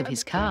the back of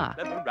his car.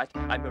 I'm a rat,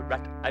 I'm a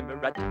rat, I'm a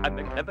rat, I'm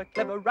a clever,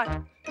 clever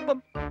rat.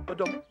 Bum,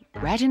 ba-dum.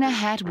 Rat in a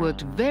Hat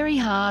worked very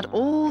hard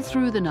all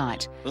through the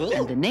night,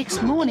 and the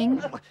next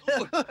morning...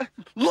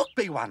 Look,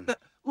 B1.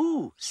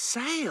 Ooh,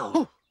 sail.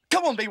 Oh,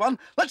 come on, B1.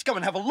 Let's go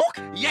and have a look.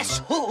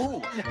 Yes.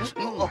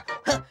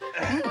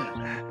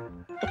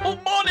 Oh,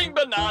 morning,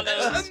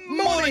 bananas.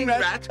 Morning,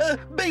 Rat.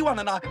 B1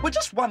 and I were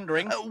just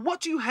wondering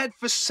what you had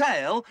for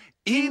sale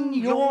in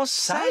your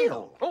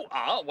sail.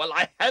 Oh, well,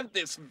 I have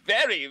this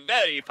very,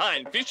 very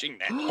fine fishing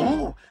net.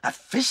 Oh, a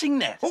fishing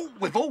net. Oh,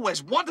 we've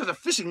always wanted a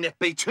fishing net,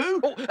 B2.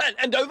 Oh,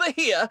 and over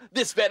here,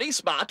 this very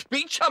smart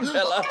beach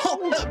umbrella.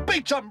 Oh,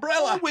 beach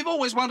umbrella. Oh, we've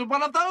always wanted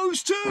one of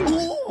those too.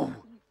 Ooh.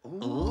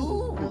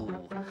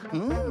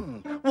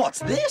 Ooh. What's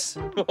this?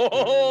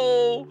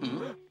 Oh,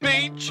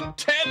 beach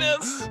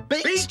tennis.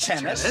 Beach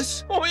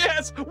tennis? Oh,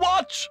 yes,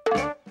 watch.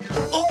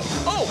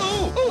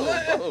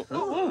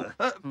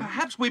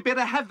 Perhaps we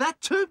better have that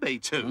too,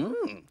 B2.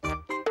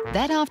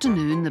 That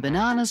afternoon, the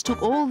bananas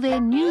took all their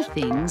new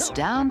things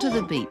down to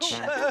the beach.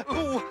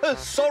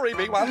 Sorry,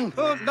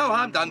 B1. No,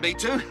 I'm done,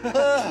 B2.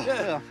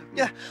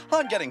 Yeah,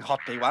 I'm getting hot,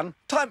 B1.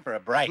 Time for a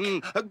break.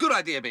 A good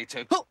idea,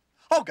 B2.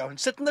 I'll go and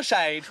sit in the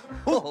shade.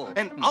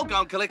 And I'll go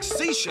and collect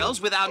seashells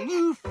with our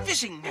new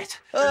fishing net.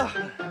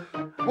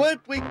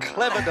 Weren't we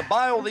clever to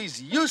buy all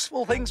these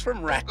useful things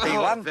from Rat,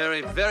 B1? Oh,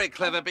 very, very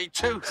clever,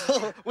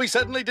 B2. We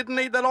certainly didn't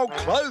need that old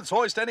clothes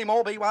hoist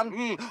anymore,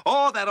 B1.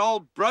 Or that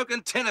old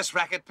broken tennis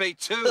racket,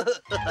 B2.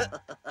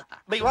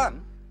 B1?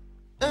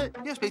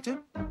 Yes,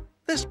 B2.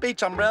 This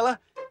beach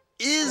umbrella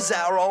is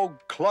our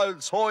old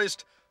clothes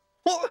hoist.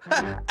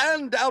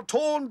 And our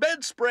torn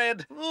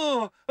bedspread.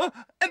 And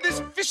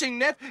this fishing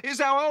net is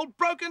our old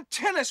broken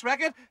tennis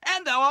racket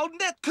and our old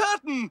net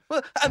curtain.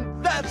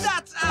 And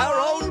that's our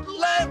old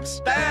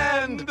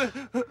lampstand.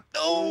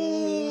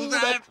 Oh,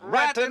 that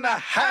Rat in a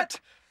Hat.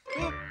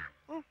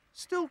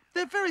 Still,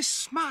 they're very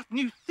smart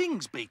new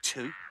things,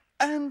 B2.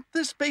 And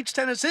this beach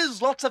tennis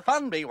is lots of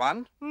fun,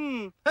 B1.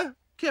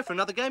 Care for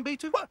another game,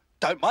 B2?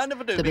 Don't mind if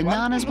I do, The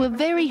bananas were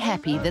very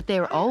happy that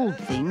their old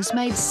things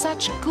made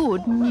such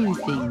good new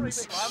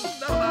things.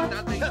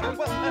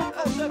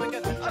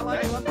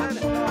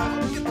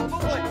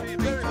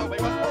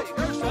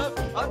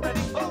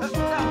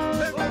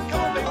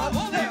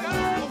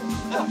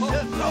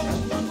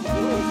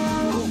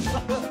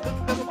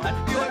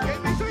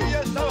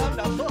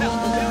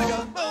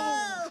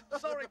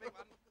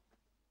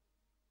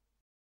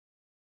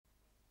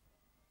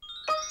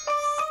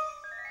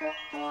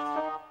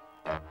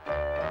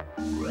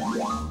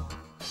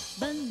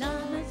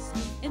 Bananas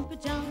in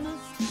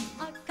pajamas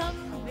are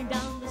coming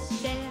down the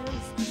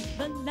stairs.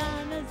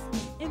 Bananas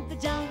in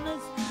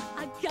pajamas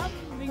are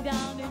coming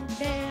down in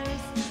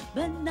pairs.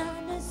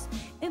 Bananas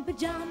in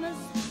pajamas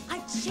are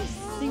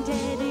chasing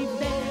teddy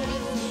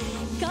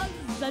bears.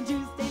 'Cause on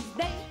Tuesdays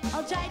they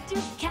all try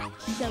to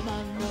catch them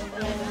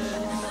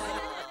unawares.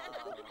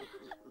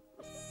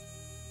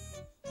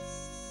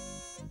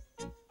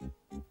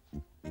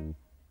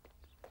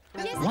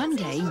 One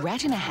day,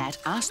 Rat in a Hat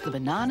asked the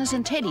bananas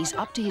and teddies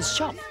up to his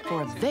shop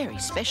for a very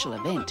special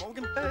event.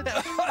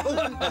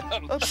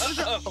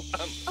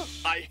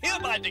 I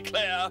hereby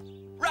declare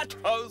Rat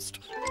Post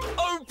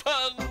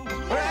open!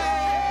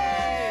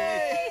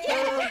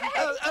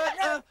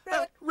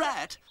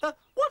 Rat?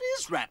 What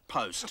is Rat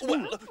Post?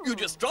 Well, you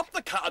just drop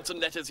the cards and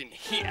letters in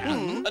here,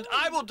 and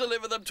I will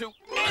deliver them to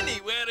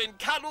anywhere in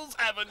Cuddles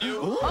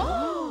Avenue.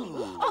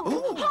 Oh,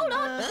 hold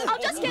on. I'll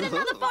just get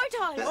another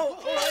photo.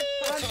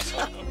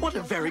 What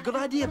a very good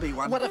idea,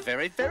 B1. What a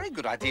very, very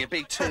good idea,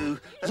 B2.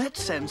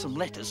 Let's send some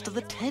letters to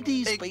the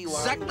teddies, B1.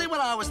 Exactly what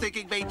I was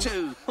thinking,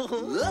 B2.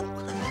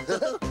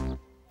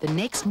 The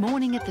next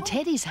morning at the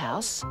teddies'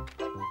 house...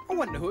 I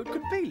wonder who it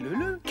could be,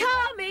 Lulu.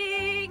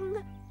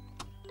 Coming.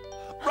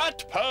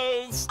 Rat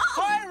Post!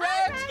 Hi,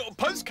 Rat! Your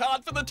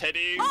postcard for the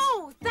teddies.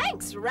 Oh,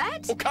 thanks,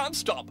 Rat. Oh, can't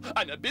stop.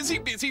 I'm a busy,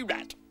 busy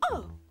rat.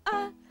 Oh,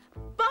 bye,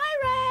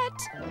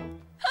 Rat.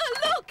 Oh,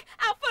 look,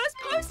 our first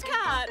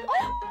postcard.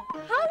 Oh,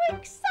 how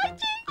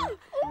exciting!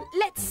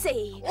 Let's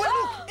see. Oh,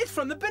 look, it's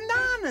from the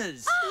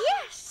bananas.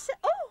 Yes.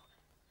 Oh,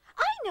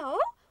 I know.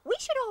 We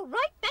should all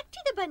write back to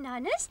the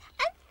bananas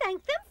and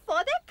thank them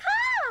for their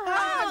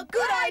card.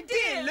 Good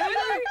idea,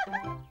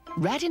 Lulu.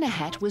 Rat in a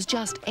Hat was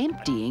just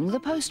emptying the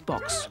post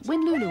box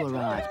when Lulu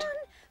arrived.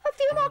 A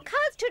few more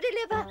cards to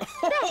deliver.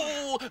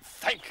 Oh,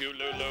 thank you,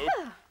 Lulu.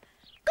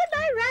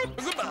 Goodbye, Rat.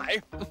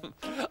 Goodbye.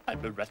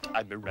 I'm a rat,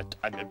 I'm a rat,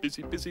 I'm a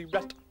busy, busy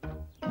rat.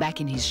 Back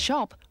in his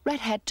shop, Rat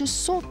had to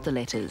sort the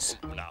letters.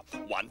 Now,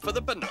 one for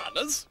the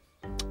bananas.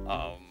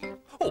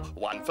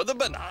 One for the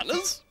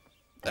bananas.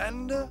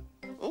 And,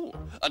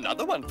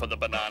 another one for the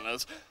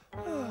bananas.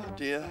 Oh,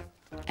 dear.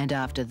 And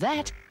after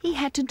that, he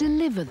had to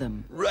deliver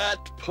them.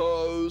 Rat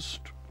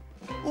Post.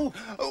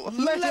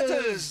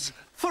 Letters!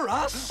 For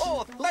us?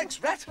 Oh,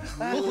 thanks, Rat.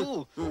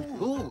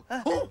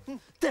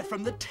 They're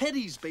from the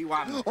teddies,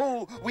 B1.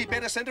 Oh, we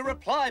better send a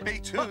reply,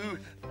 B2.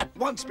 At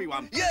once,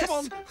 B1. Yes.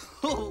 Come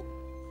on.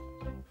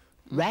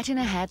 Rat in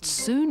a Hat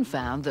soon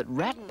found that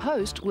rat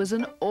post was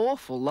an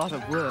awful lot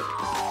of work.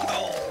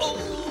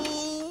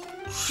 Oh,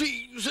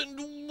 cheese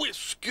and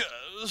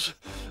whiskers.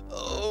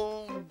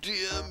 Oh,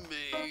 dear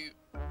me.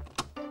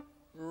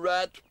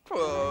 Rat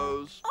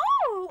post.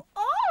 Oh,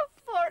 all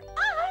for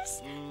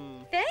us.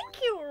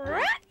 Thank you,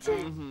 Rat.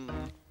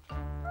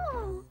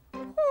 Oh,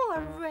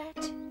 poor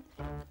Rat.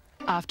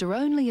 After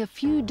only a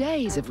few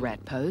days of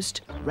rat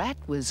post, Rat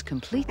was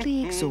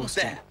completely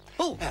exhausted. There.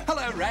 Oh,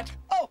 hello, Rat.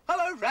 Oh,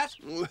 hello, Rat.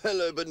 Oh,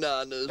 hello,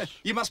 Bananas.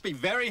 You must be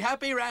very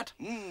happy, Rat.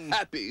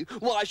 Happy?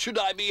 Why should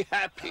I be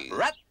happy?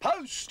 Rat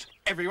post.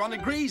 Everyone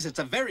agrees it's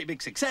a very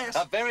big success.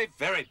 A very,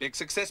 very big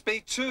success,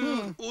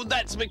 B2. Well,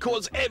 that's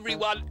because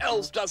everyone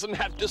else doesn't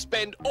have to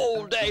spend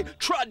all day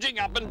trudging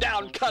up and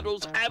down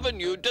Cuddles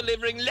Avenue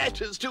delivering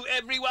letters to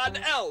everyone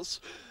else.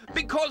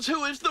 Because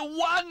who is the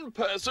one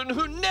person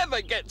who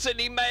never gets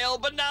any mail,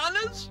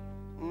 Bananas?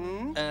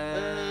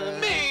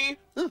 Me!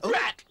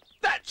 Rat!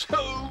 That's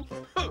who!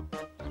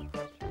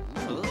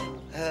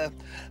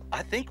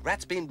 I think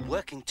Rat's been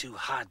working too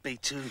hard,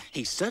 B2.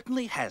 He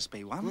certainly has,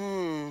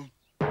 B1.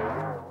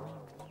 Are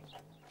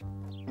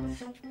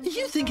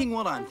you thinking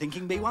what I'm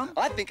thinking, B1?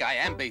 I think I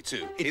am,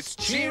 B2. It's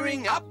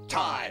cheering up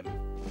time.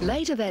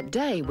 Later that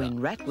day,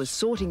 when Rat was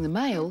sorting the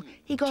mail,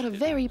 he got a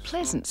very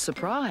pleasant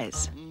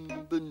surprise.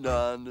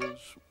 Bananas.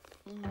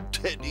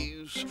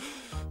 Teddies.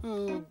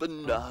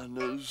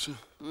 Bananas.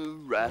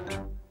 Rat.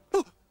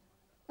 Oh,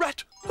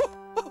 rat!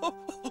 Oh,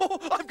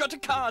 I've got a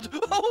card!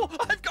 Oh,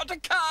 I've got a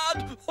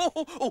card!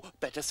 Oh,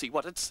 better see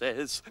what it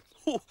says.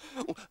 Oh,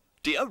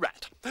 dear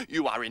Rat,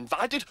 you are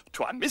invited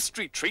to a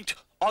mystery treat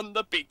on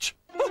the beach.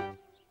 Oh,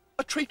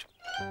 a treat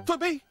for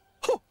me?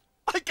 Oh,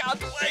 I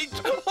can't wait!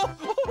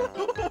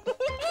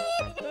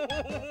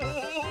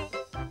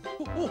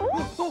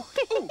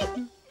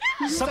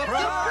 Surprise!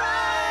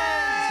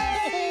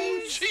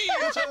 Oh,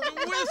 cheese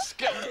and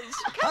whiskers!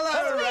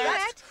 Hello,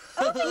 Rat.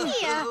 Over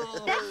here.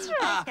 That's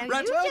right. Now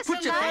Rat, you just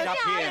put your lie feet up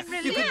down here.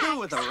 and You can do relax.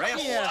 with the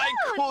rest. I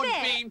could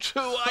there. be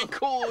too, I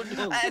could.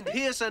 And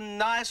here's a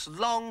nice,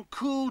 long,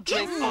 cool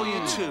drink for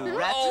you too,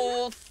 Rat.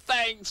 Oh,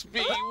 thanks,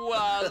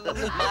 B1.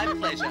 My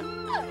pleasure.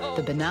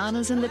 The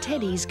Bananas and the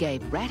Teddies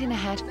gave Rat in a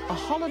Hat a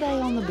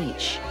holiday on the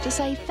beach to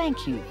say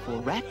thank you for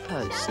Rat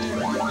Post.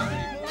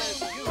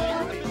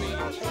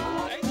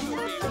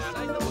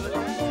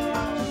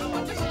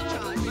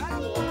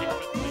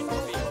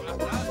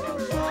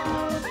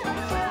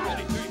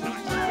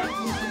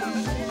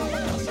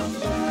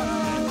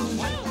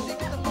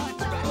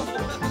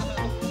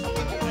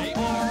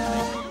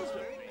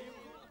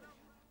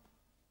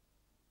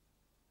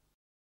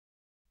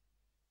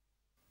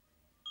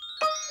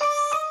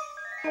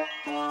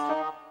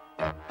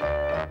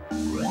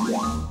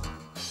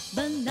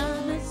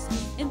 Bananas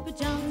in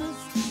pajamas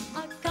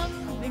are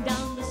coming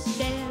down the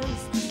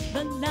stairs.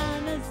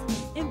 Bananas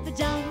in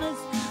pajamas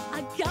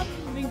are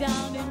coming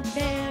down in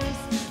pairs.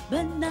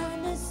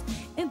 Bananas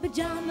in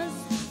pajamas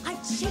are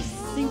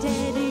chasing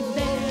teddy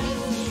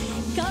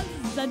bears.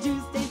 'Cause on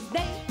Tuesdays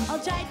they all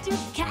try to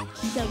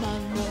catch them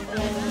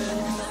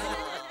unawares.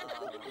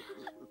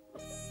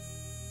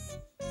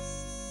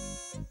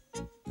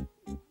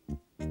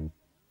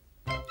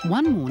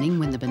 One morning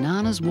when the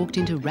Bananas walked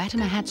into Rat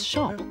in a Hat's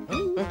shop,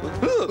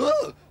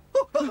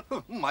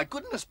 My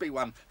goodness,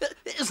 B1.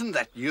 Isn't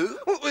that you?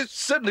 Well, it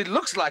certainly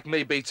looks like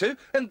me, B2,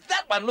 and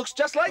that one looks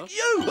just like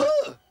you.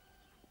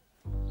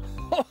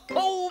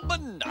 Oh,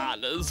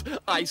 Bananas!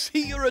 I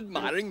see you're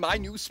admiring my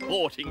new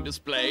sporting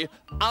display.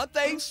 Aren't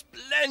they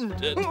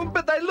splendid?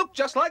 But they look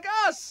just like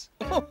us.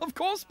 Of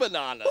course,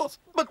 Bananas. Oh,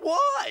 but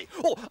why?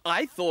 Oh,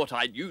 I thought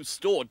I'd use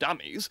store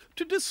dummies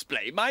to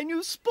display my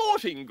new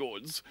sporting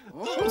goods.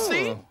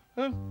 See?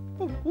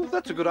 Well,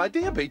 that's a good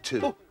idea,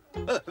 B2.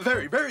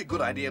 Very, very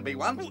good idea,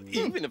 B1. Well,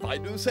 even if I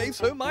do say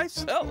so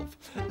myself.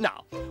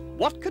 Now,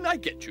 what can I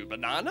get you,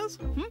 Bananas?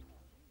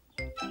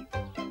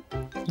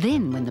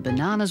 then when the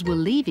Bananas were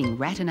leaving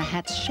Rat in a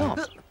Hat's shop,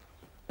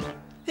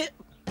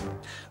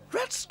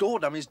 Rat store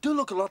dummies do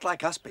look a lot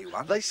like us,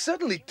 B1. They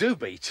certainly do,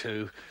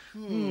 B2.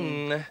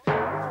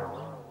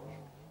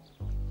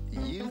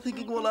 You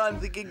thinking what I'm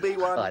thinking,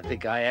 B1? I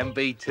think I am,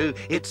 B2.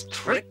 It's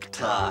trick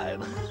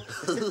time.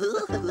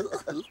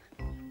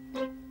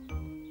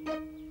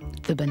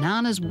 the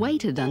Bananas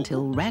waited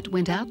until Rat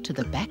went out to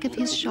the back of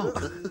his shop.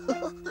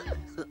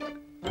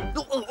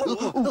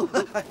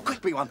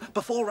 Quick, B1,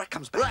 before Rat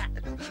comes back.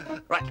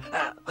 Right,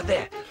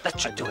 there. That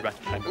should do it.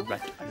 I'm a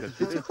rat.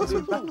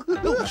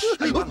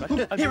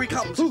 B1, here he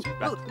comes.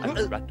 I'm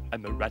a rat.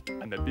 I'm a rat.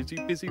 I'm a busy,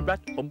 busy rat.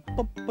 Bum,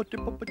 bum,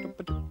 ba-dum, ba-dum,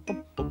 ba-dum,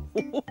 bum, bum.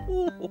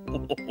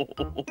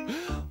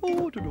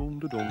 Oh, da-dum,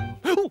 da-dum.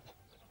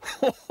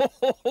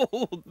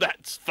 Oh,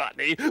 that's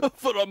funny.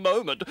 For a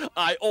moment,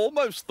 I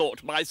almost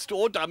thought my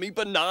store dummy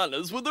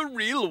Bananas were the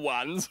real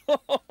ones.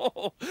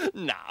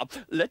 Now,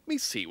 let me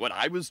see what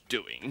I was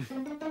doing.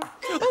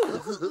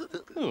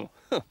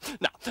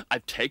 Now,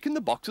 I've taken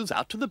the boxes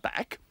out to the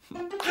back.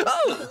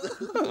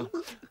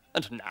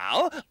 And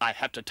now I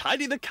have to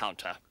tidy the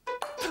counter.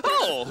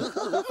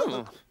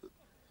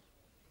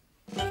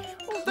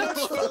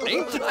 That's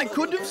funny. I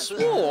could have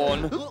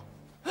sworn.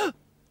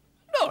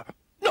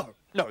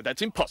 No,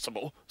 that's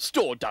impossible.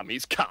 Store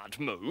dummies can't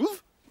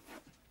move.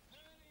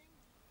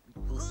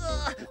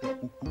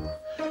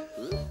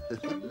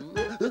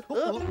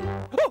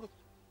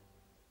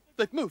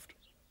 They've moved.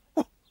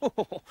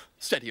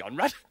 Steady on,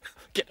 Rat.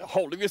 Get a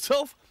hold of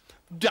yourself.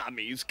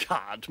 Dummies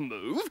can't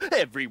move.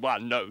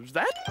 Everyone knows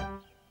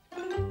that.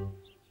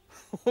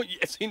 Oh,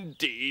 yes,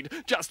 indeed.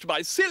 Just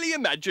my silly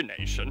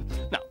imagination.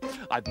 Now,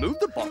 I've moved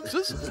the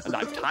boxes and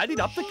I've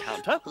tidied up the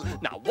counter.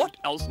 Now, what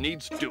else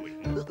needs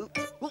doing?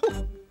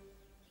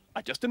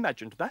 I just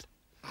imagined that.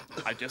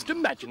 I just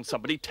imagined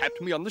somebody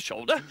tapped me on the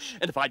shoulder,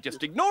 and if I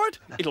just ignore it,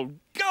 it'll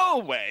go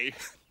away.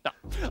 Now,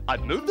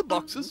 I've moved the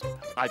boxes,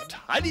 I've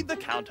tidied the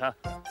counter.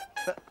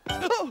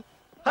 Oh,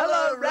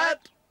 Hello,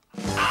 Rat.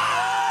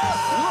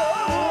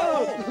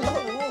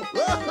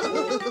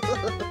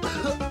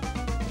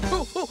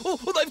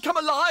 They've come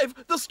alive!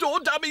 The store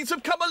dummies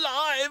have come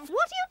alive!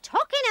 What are you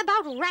talking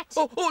about, Rat?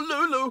 Oh,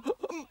 Lulu,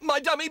 my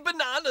dummy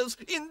bananas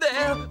in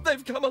there.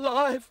 They've come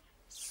alive.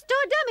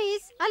 Store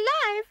dummies?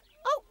 Alive?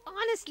 Oh,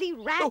 honestly,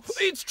 Rat. Oh,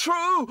 it's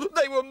true.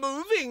 They were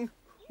moving.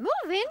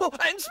 Moving? Oh,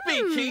 and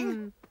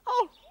speaking.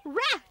 Oh,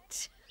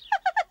 Rat.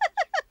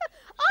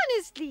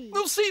 Honestly.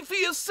 Well, see for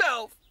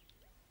yourself.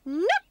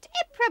 Not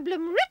a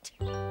problem, Rat.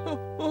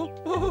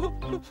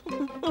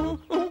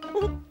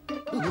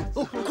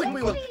 Quick,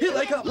 Wheeler, here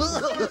they come. Let's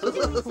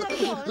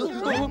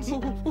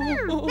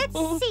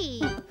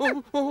see.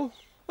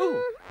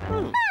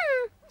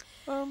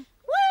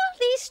 Well,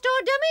 these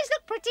store dummies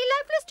look pretty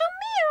lifeless to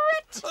me,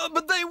 Rat.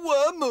 But they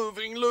were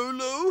moving,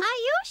 Lulu. Are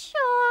you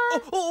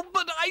sure? Oh,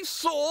 but I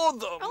saw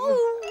them.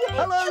 Oh,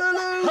 Hello,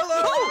 Lulu.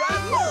 Hello,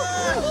 Rat.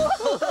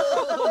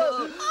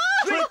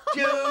 Tricked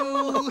you.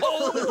 Oh,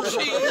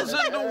 cheese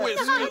and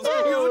whiskers.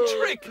 You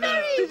tricked me.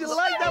 Did you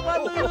like that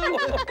one, Lulu?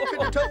 Can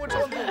you tell which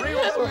one's the real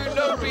one?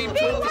 No,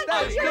 Reprint. I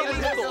really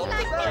thought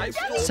that I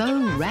saw. So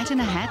Rat in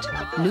a Hat,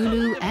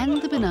 Lulu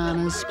and the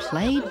bananas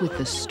played with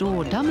the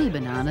store dummy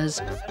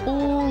bananas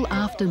all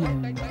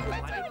afternoon.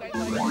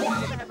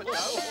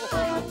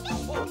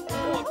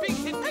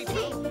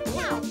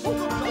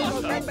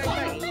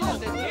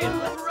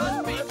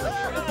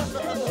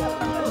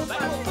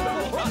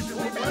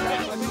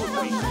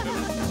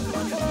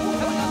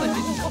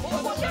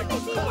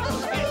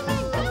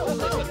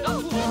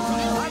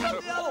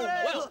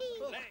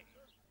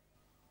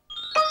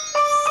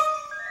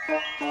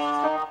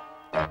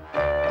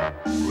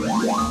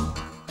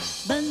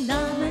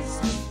 Bananas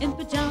in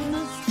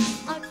pajamas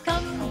are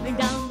coming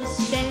down the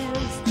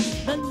stairs.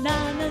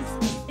 Bananas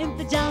in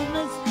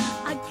pajamas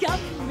are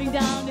coming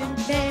down in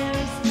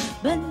pairs.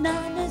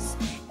 Bananas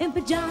in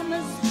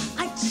pajamas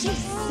are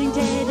chasing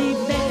teddy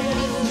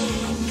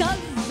bears.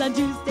 'Cause on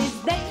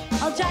Tuesdays they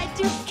all try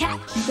to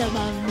catch them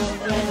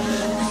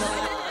unawares.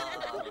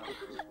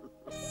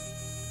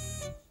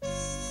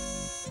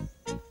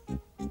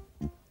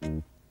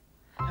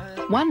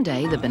 One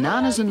day, the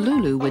bananas and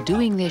Lulu were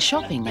doing their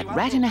shopping at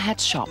Rat in a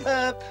Hat's shop.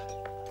 A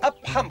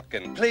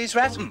pumpkin, please,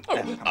 Rat.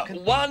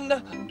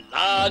 One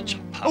large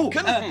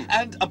pumpkin.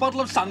 And a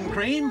bottle of sun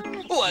cream.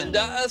 And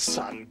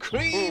sun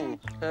cream.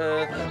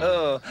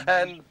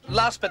 And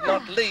last but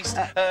not least,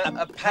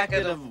 a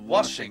packet of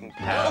washing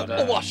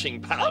powder.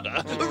 Washing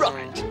powder,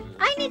 right.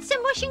 I need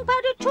some washing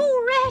powder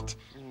too, Rat.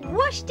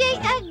 Wash day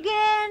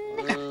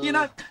again. You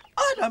know,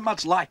 I don't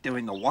much like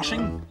doing the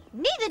washing.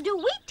 Neither do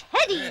we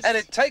teddies. And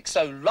it takes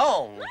so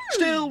long.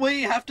 Still,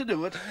 we have to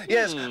do it.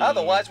 Yes,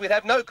 otherwise we'd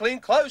have no clean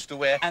clothes to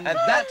wear. And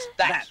that's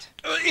that.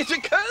 It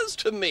occurs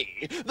to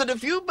me that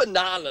if you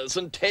bananas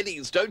and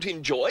teddies don't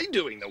enjoy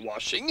doing the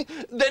washing,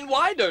 then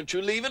why don't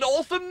you leave it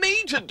all for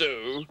me to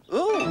do?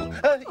 Ooh,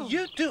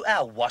 you do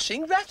our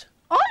washing, Rat?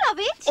 All of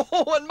it?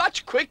 Oh, and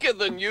much quicker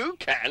than you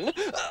can.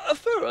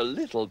 For a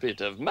little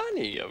bit of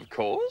money, of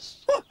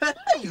course. Are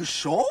you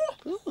sure?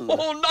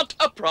 Oh, not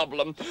a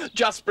problem.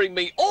 Just bring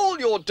me all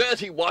your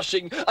dirty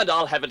washing and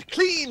I'll have it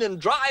clean and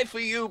dry for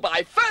you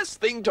by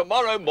first thing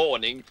tomorrow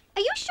morning.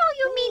 Are you sure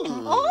you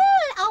mean all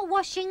our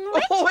washing,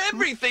 Rat? Oh,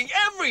 everything.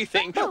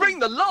 Bring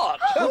the lot.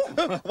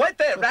 Wait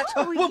there, Rat.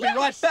 We'll be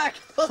right back.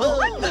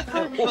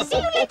 Wonderful. See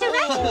you later,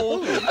 Rat.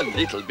 Oh, a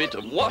little bit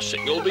of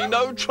washing will be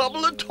no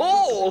trouble at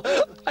all.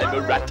 I'm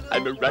a rat,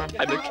 I'm a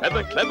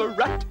clever, clever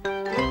rat.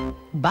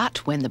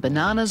 But when the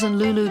bananas and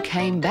Lulu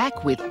came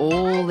back with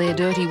all their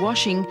dirty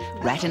washing,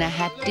 Rat in a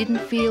Hat didn't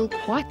feel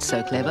quite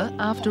so clever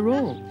after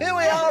all. Here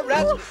we are,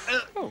 Rat.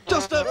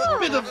 Just a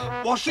bit of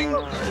washing.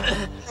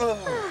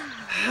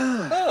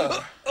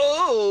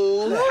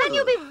 Can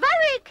you be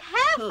very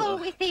careful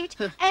with it,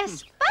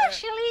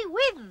 especially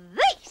with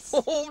this?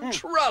 Oh,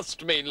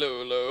 trust me,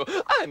 Lulu.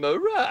 I'm a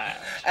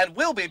rat. And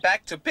we'll be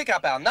back to pick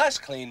up our nice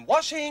clean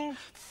washing.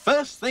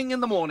 First thing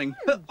in the morning.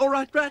 All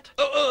right, Rat?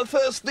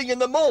 First thing in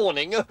the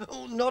morning?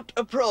 Oh, not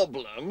a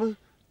problem.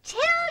 Till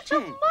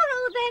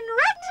tomorrow then,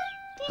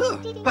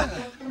 Rat.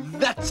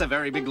 That's a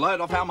very big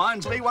load off our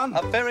minds, B1.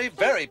 A very,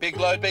 very big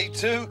load,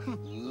 B2.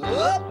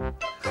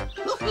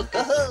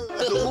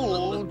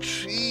 Oh,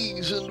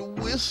 cheese and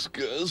whiskers.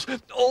 whiskers.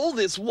 All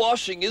this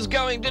washing is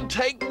going to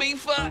take me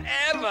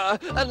forever.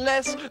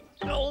 Unless...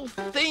 Oh,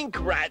 think,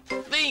 Rat,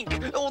 think.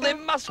 Oh, there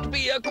must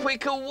be a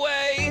quicker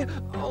way.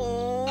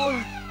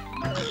 Oh...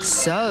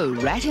 So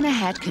Rat in a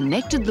Hat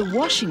connected the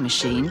washing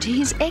machine to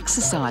his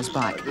exercise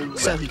bike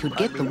so he could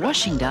get the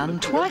washing done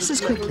twice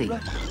as quickly.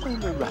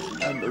 I'm a rat,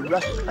 I'm a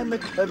rat, I'm a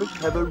clever,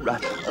 clever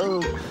rat.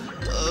 Oh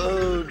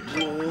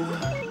dear.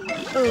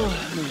 Oh,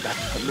 I'm a rat,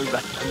 I'm a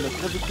rat, I'm a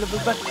clever, clever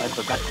rat. I'm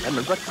a rat, I'm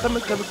a rat, I'm a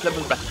clever,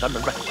 clever rat. I'm a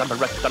rat, I'm a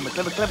rat, I'm a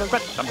clever, clever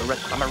rat. I'm a rat,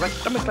 I'm a rat,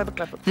 I'm a clever,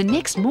 clever. The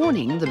next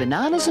morning, the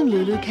Bananas and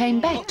Lulu came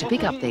back to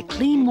pick up their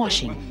clean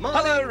washing.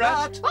 Hello,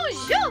 Rat.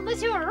 Bonjour,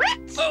 Monsieur Rat.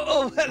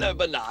 Oh, hello,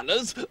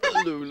 Bananas.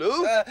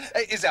 Lulu.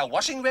 Is our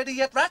washing ready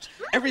yet, Rat?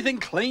 Everything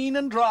clean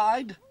and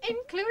dried?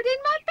 Including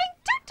my pink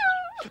tutu.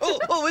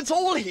 Oh, it's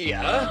all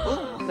here.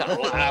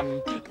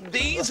 Now,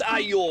 these are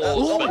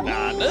yours,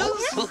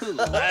 Bananas.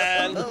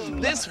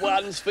 And this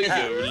one's for you,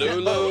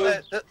 Lulu.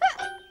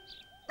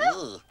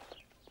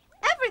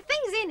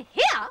 Everything's in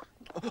here.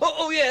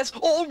 Oh, yes,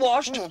 all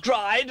washed,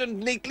 dried and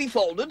neatly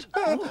folded.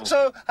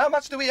 So, how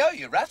much do we owe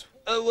you, Rat?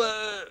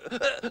 Oh,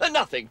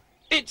 nothing.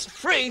 It's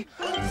free.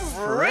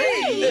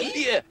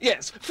 Free?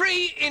 Yes,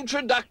 free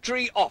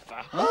introductory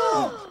offer.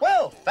 Oh,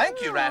 well,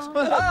 thank you, Rat.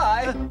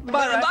 Bye.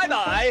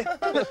 Bye-bye.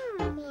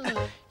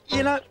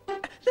 You know,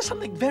 there's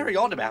something very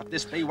odd about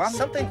this, B1.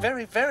 Something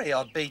very, very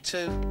odd,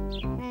 B2.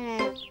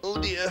 Oh,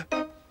 dear.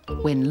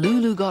 When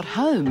Lulu got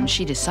home,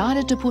 she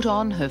decided to put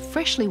on her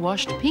freshly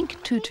washed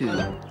pink tutu.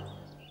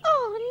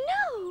 Oh,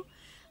 no.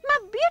 My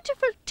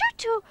beautiful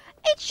tutu,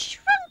 it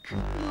shrunk.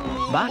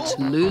 But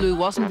Lulu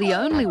wasn't the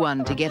only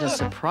one to get a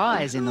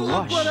surprise in the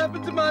wash. What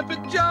happened to my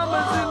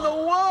pajamas in the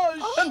wash?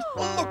 And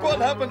look what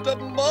happened to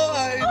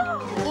mine.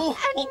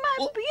 And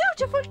my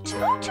beautiful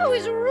tutu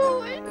is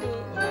ruined.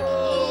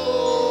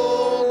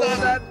 Oh,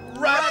 that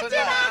rat in a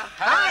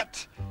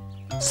hat.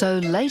 So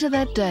later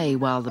that day,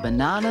 while the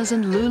Bananas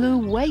and Lulu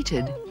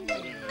waited,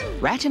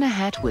 Rat in a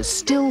Hat was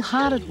still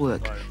hard at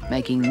work,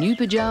 making new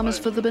pyjamas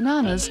for the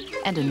Bananas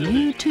and a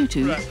new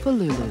tutu for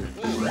Lulu.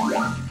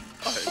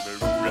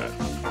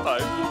 I'm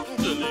a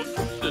silly,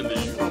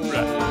 silly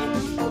rat.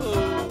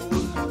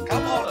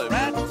 Come on,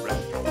 Rat. I'm a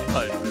rat.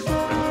 Come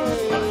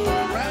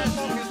on, Rat.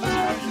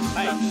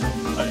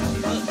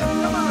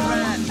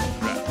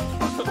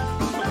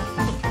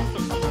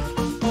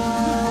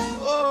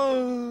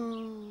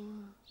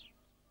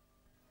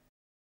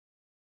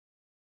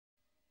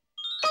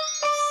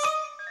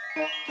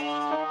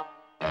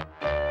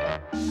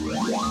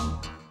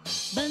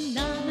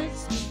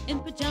 Bananas in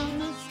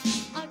pajamas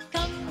are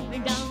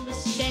coming down the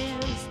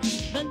stairs.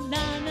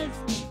 Bananas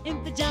in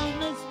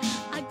pajamas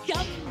are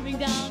coming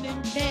down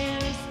in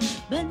pairs.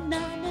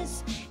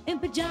 Bananas in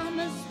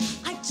pajamas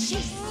are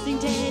chasing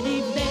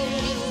teddy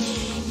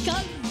bears.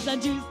 'Cause on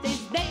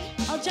Tuesdays they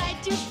all try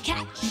to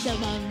catch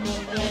them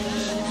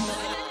unawares.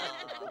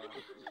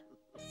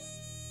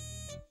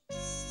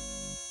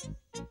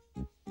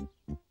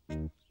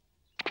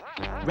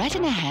 Rat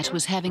in a Hat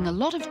was having a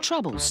lot of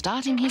trouble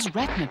starting his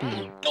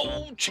Ratmobile.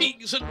 Oh,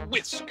 cheese and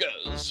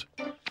whiskers.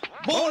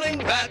 Morning,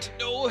 Rat.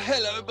 Oh,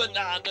 hello,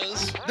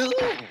 Bananas.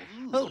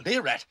 Oh,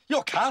 dear, Rat.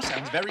 Your car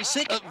sounds very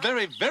sick.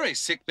 Very, very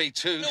sick,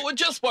 B2. No, it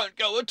just won't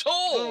go at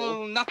all.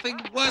 Oh, nothing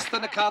worse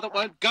than a car that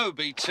won't go,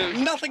 B2.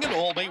 Nothing at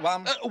all,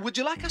 B1. Would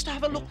you like us to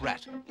have a look,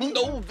 Rat?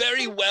 Oh,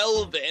 very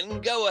well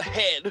then. Go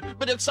ahead.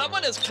 But if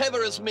someone as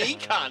clever as me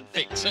can't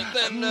fix it,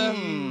 then...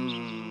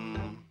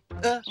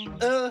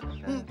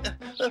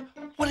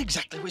 What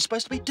exactly are we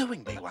supposed to be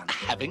doing, B1?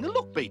 Having a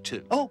look,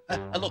 B2. Oh,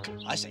 a look.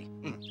 I see.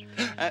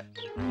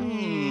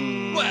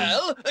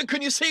 Well,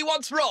 can you see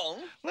what's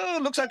wrong? Oh,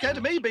 looks okay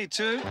to me,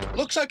 B2.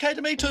 Looks okay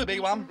to me too,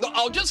 B1.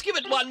 I'll just give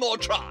it one more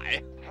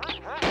try.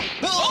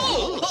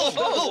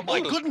 Oh,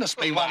 my goodness,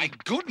 B1. My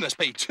goodness,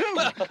 B2.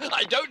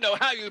 I don't know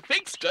how you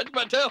fixed it,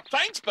 but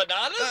thanks,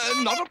 Bananas.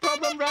 Not a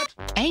problem, Rat.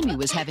 Amy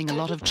was having a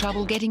lot of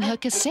trouble getting her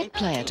cassette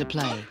player to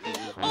play.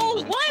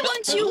 Oh, why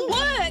won't you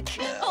work?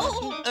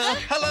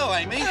 Hello,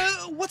 Amy.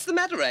 What's the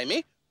matter,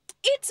 Amy?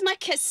 It's my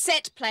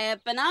cassette player,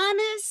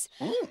 Bananas.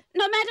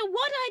 No matter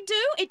what I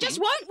do, it just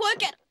won't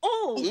work at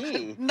all.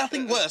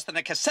 Nothing worse than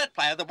a cassette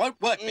player that won't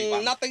work,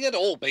 B1. Nothing at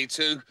all,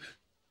 B2.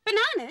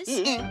 Bananas,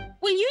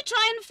 will you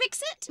try and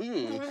fix it?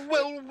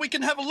 Well, we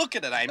can have a look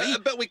at it, Amy.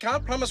 But we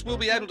can't promise we'll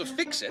be able to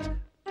fix it.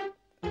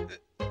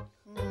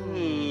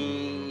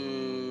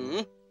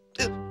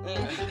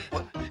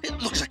 It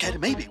looks okay to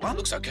me, B1.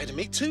 Looks okay to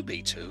me too,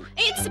 B2.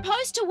 It's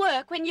supposed to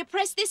work when you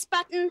press this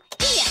button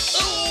here.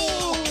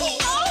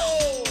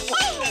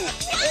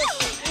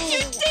 You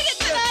did it,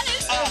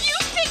 Bananas! You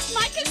fixed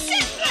my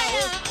cassette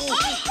player!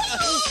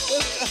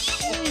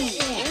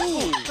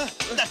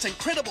 That's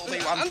incredible,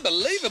 B1.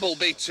 Unbelievable,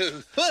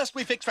 B2. First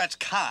we fixed Rat's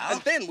car.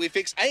 And then we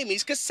fixed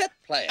Amy's cassette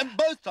player. And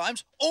both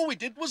times, all we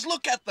did was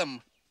look at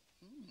them.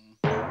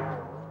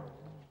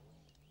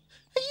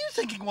 Are you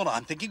thinking what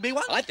I'm thinking,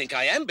 B1? I think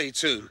I am,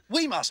 B2.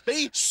 We must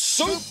be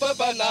Super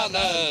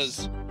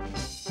Bananas!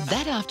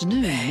 That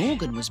afternoon,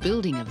 Morgan was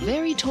building a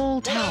very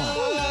tall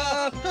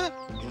tower.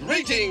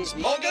 Greetings,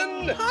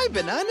 Morgan. Hi,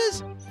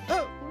 Bananas.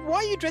 Why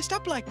are you dressed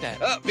up like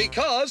that?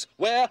 Because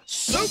we're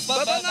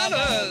Super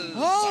Bananas!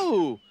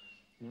 Oh!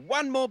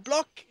 One more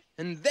block,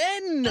 and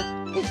then...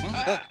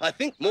 I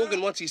think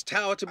Morgan wants his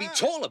tower to be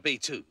taller,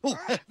 B2.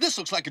 This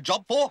looks like a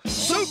job for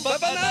Super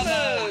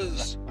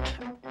Bananas!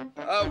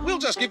 We'll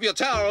just give your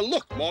tower a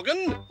look,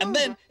 Morgan. And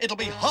then it'll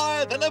be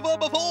higher than ever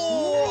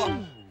before.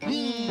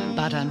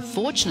 But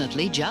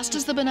unfortunately, just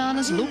as the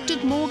bananas looked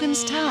at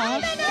Morgan's tower,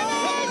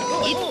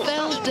 it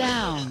fell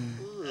down.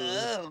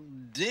 Oh,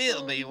 dear,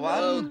 B1.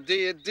 Oh,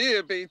 dear,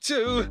 dear,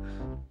 B2.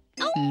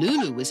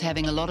 Lulu was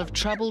having a lot of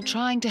trouble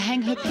trying to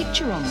hang her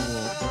picture on the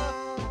wall.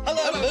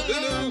 Hello,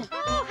 Lulu.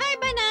 Oh, hi,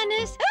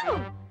 Bananas. Oh,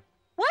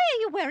 why are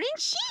you wearing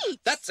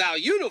sheets? That's our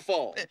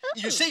uniform.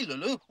 You see,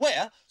 Lulu,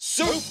 we're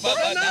Super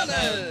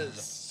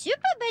Bananas!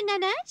 Super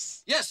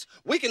Bananas? Yes,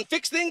 we can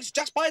fix things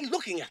just by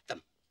looking at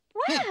them.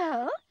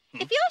 Well,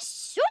 if you're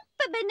Super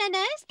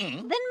Bananas, then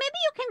maybe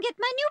you can get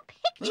my new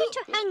picture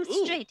to hang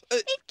straight.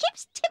 It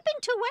keeps tipping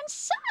to one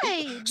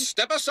side.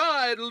 Step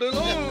aside,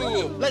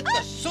 Lulu. Let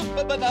the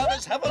Super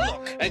Bananas have a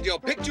look. And your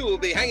picture will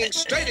be hanging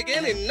straight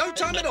again in no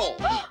time at all.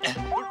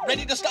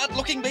 Ready to start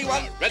looking,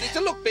 B1? Ready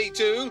to look,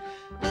 B2.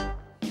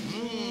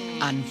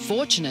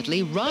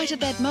 Unfortunately, right at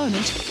that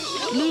moment,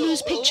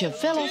 Lulu's picture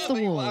fell off the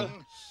wall.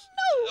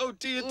 Oh,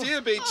 dear,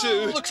 dear,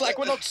 B2. Looks like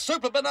we're not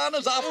Super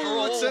Bananas after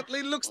all. It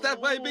certainly looks that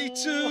way,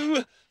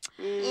 B2.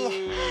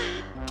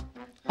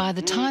 By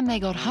the time they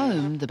got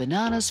home, the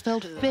bananas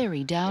felt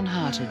very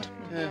downhearted.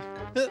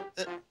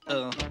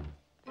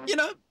 You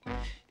know,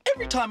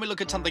 every time we look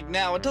at something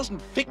now, it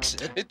doesn't fix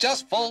it. It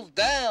just falls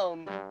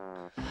down.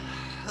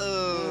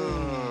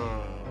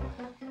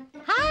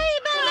 Hi,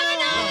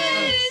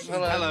 Bananas!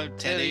 Hello,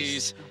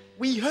 Teddies.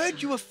 We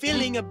heard you were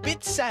feeling a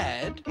bit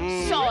sad.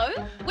 So,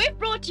 we've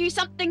brought you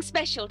something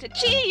special to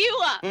cheer you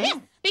up. Yes,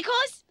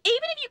 because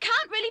even if you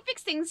can't really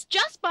fix things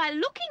just by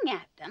looking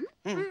at them,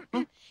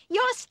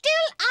 You're still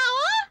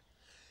our...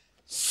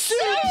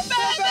 Super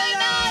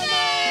Bananas!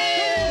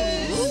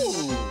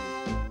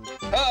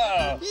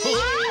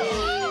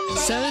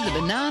 So the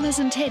bananas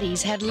and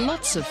Teddies had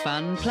lots of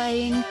fun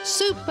playing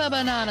Super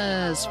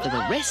Bananas for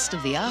the rest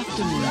of the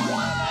afternoon.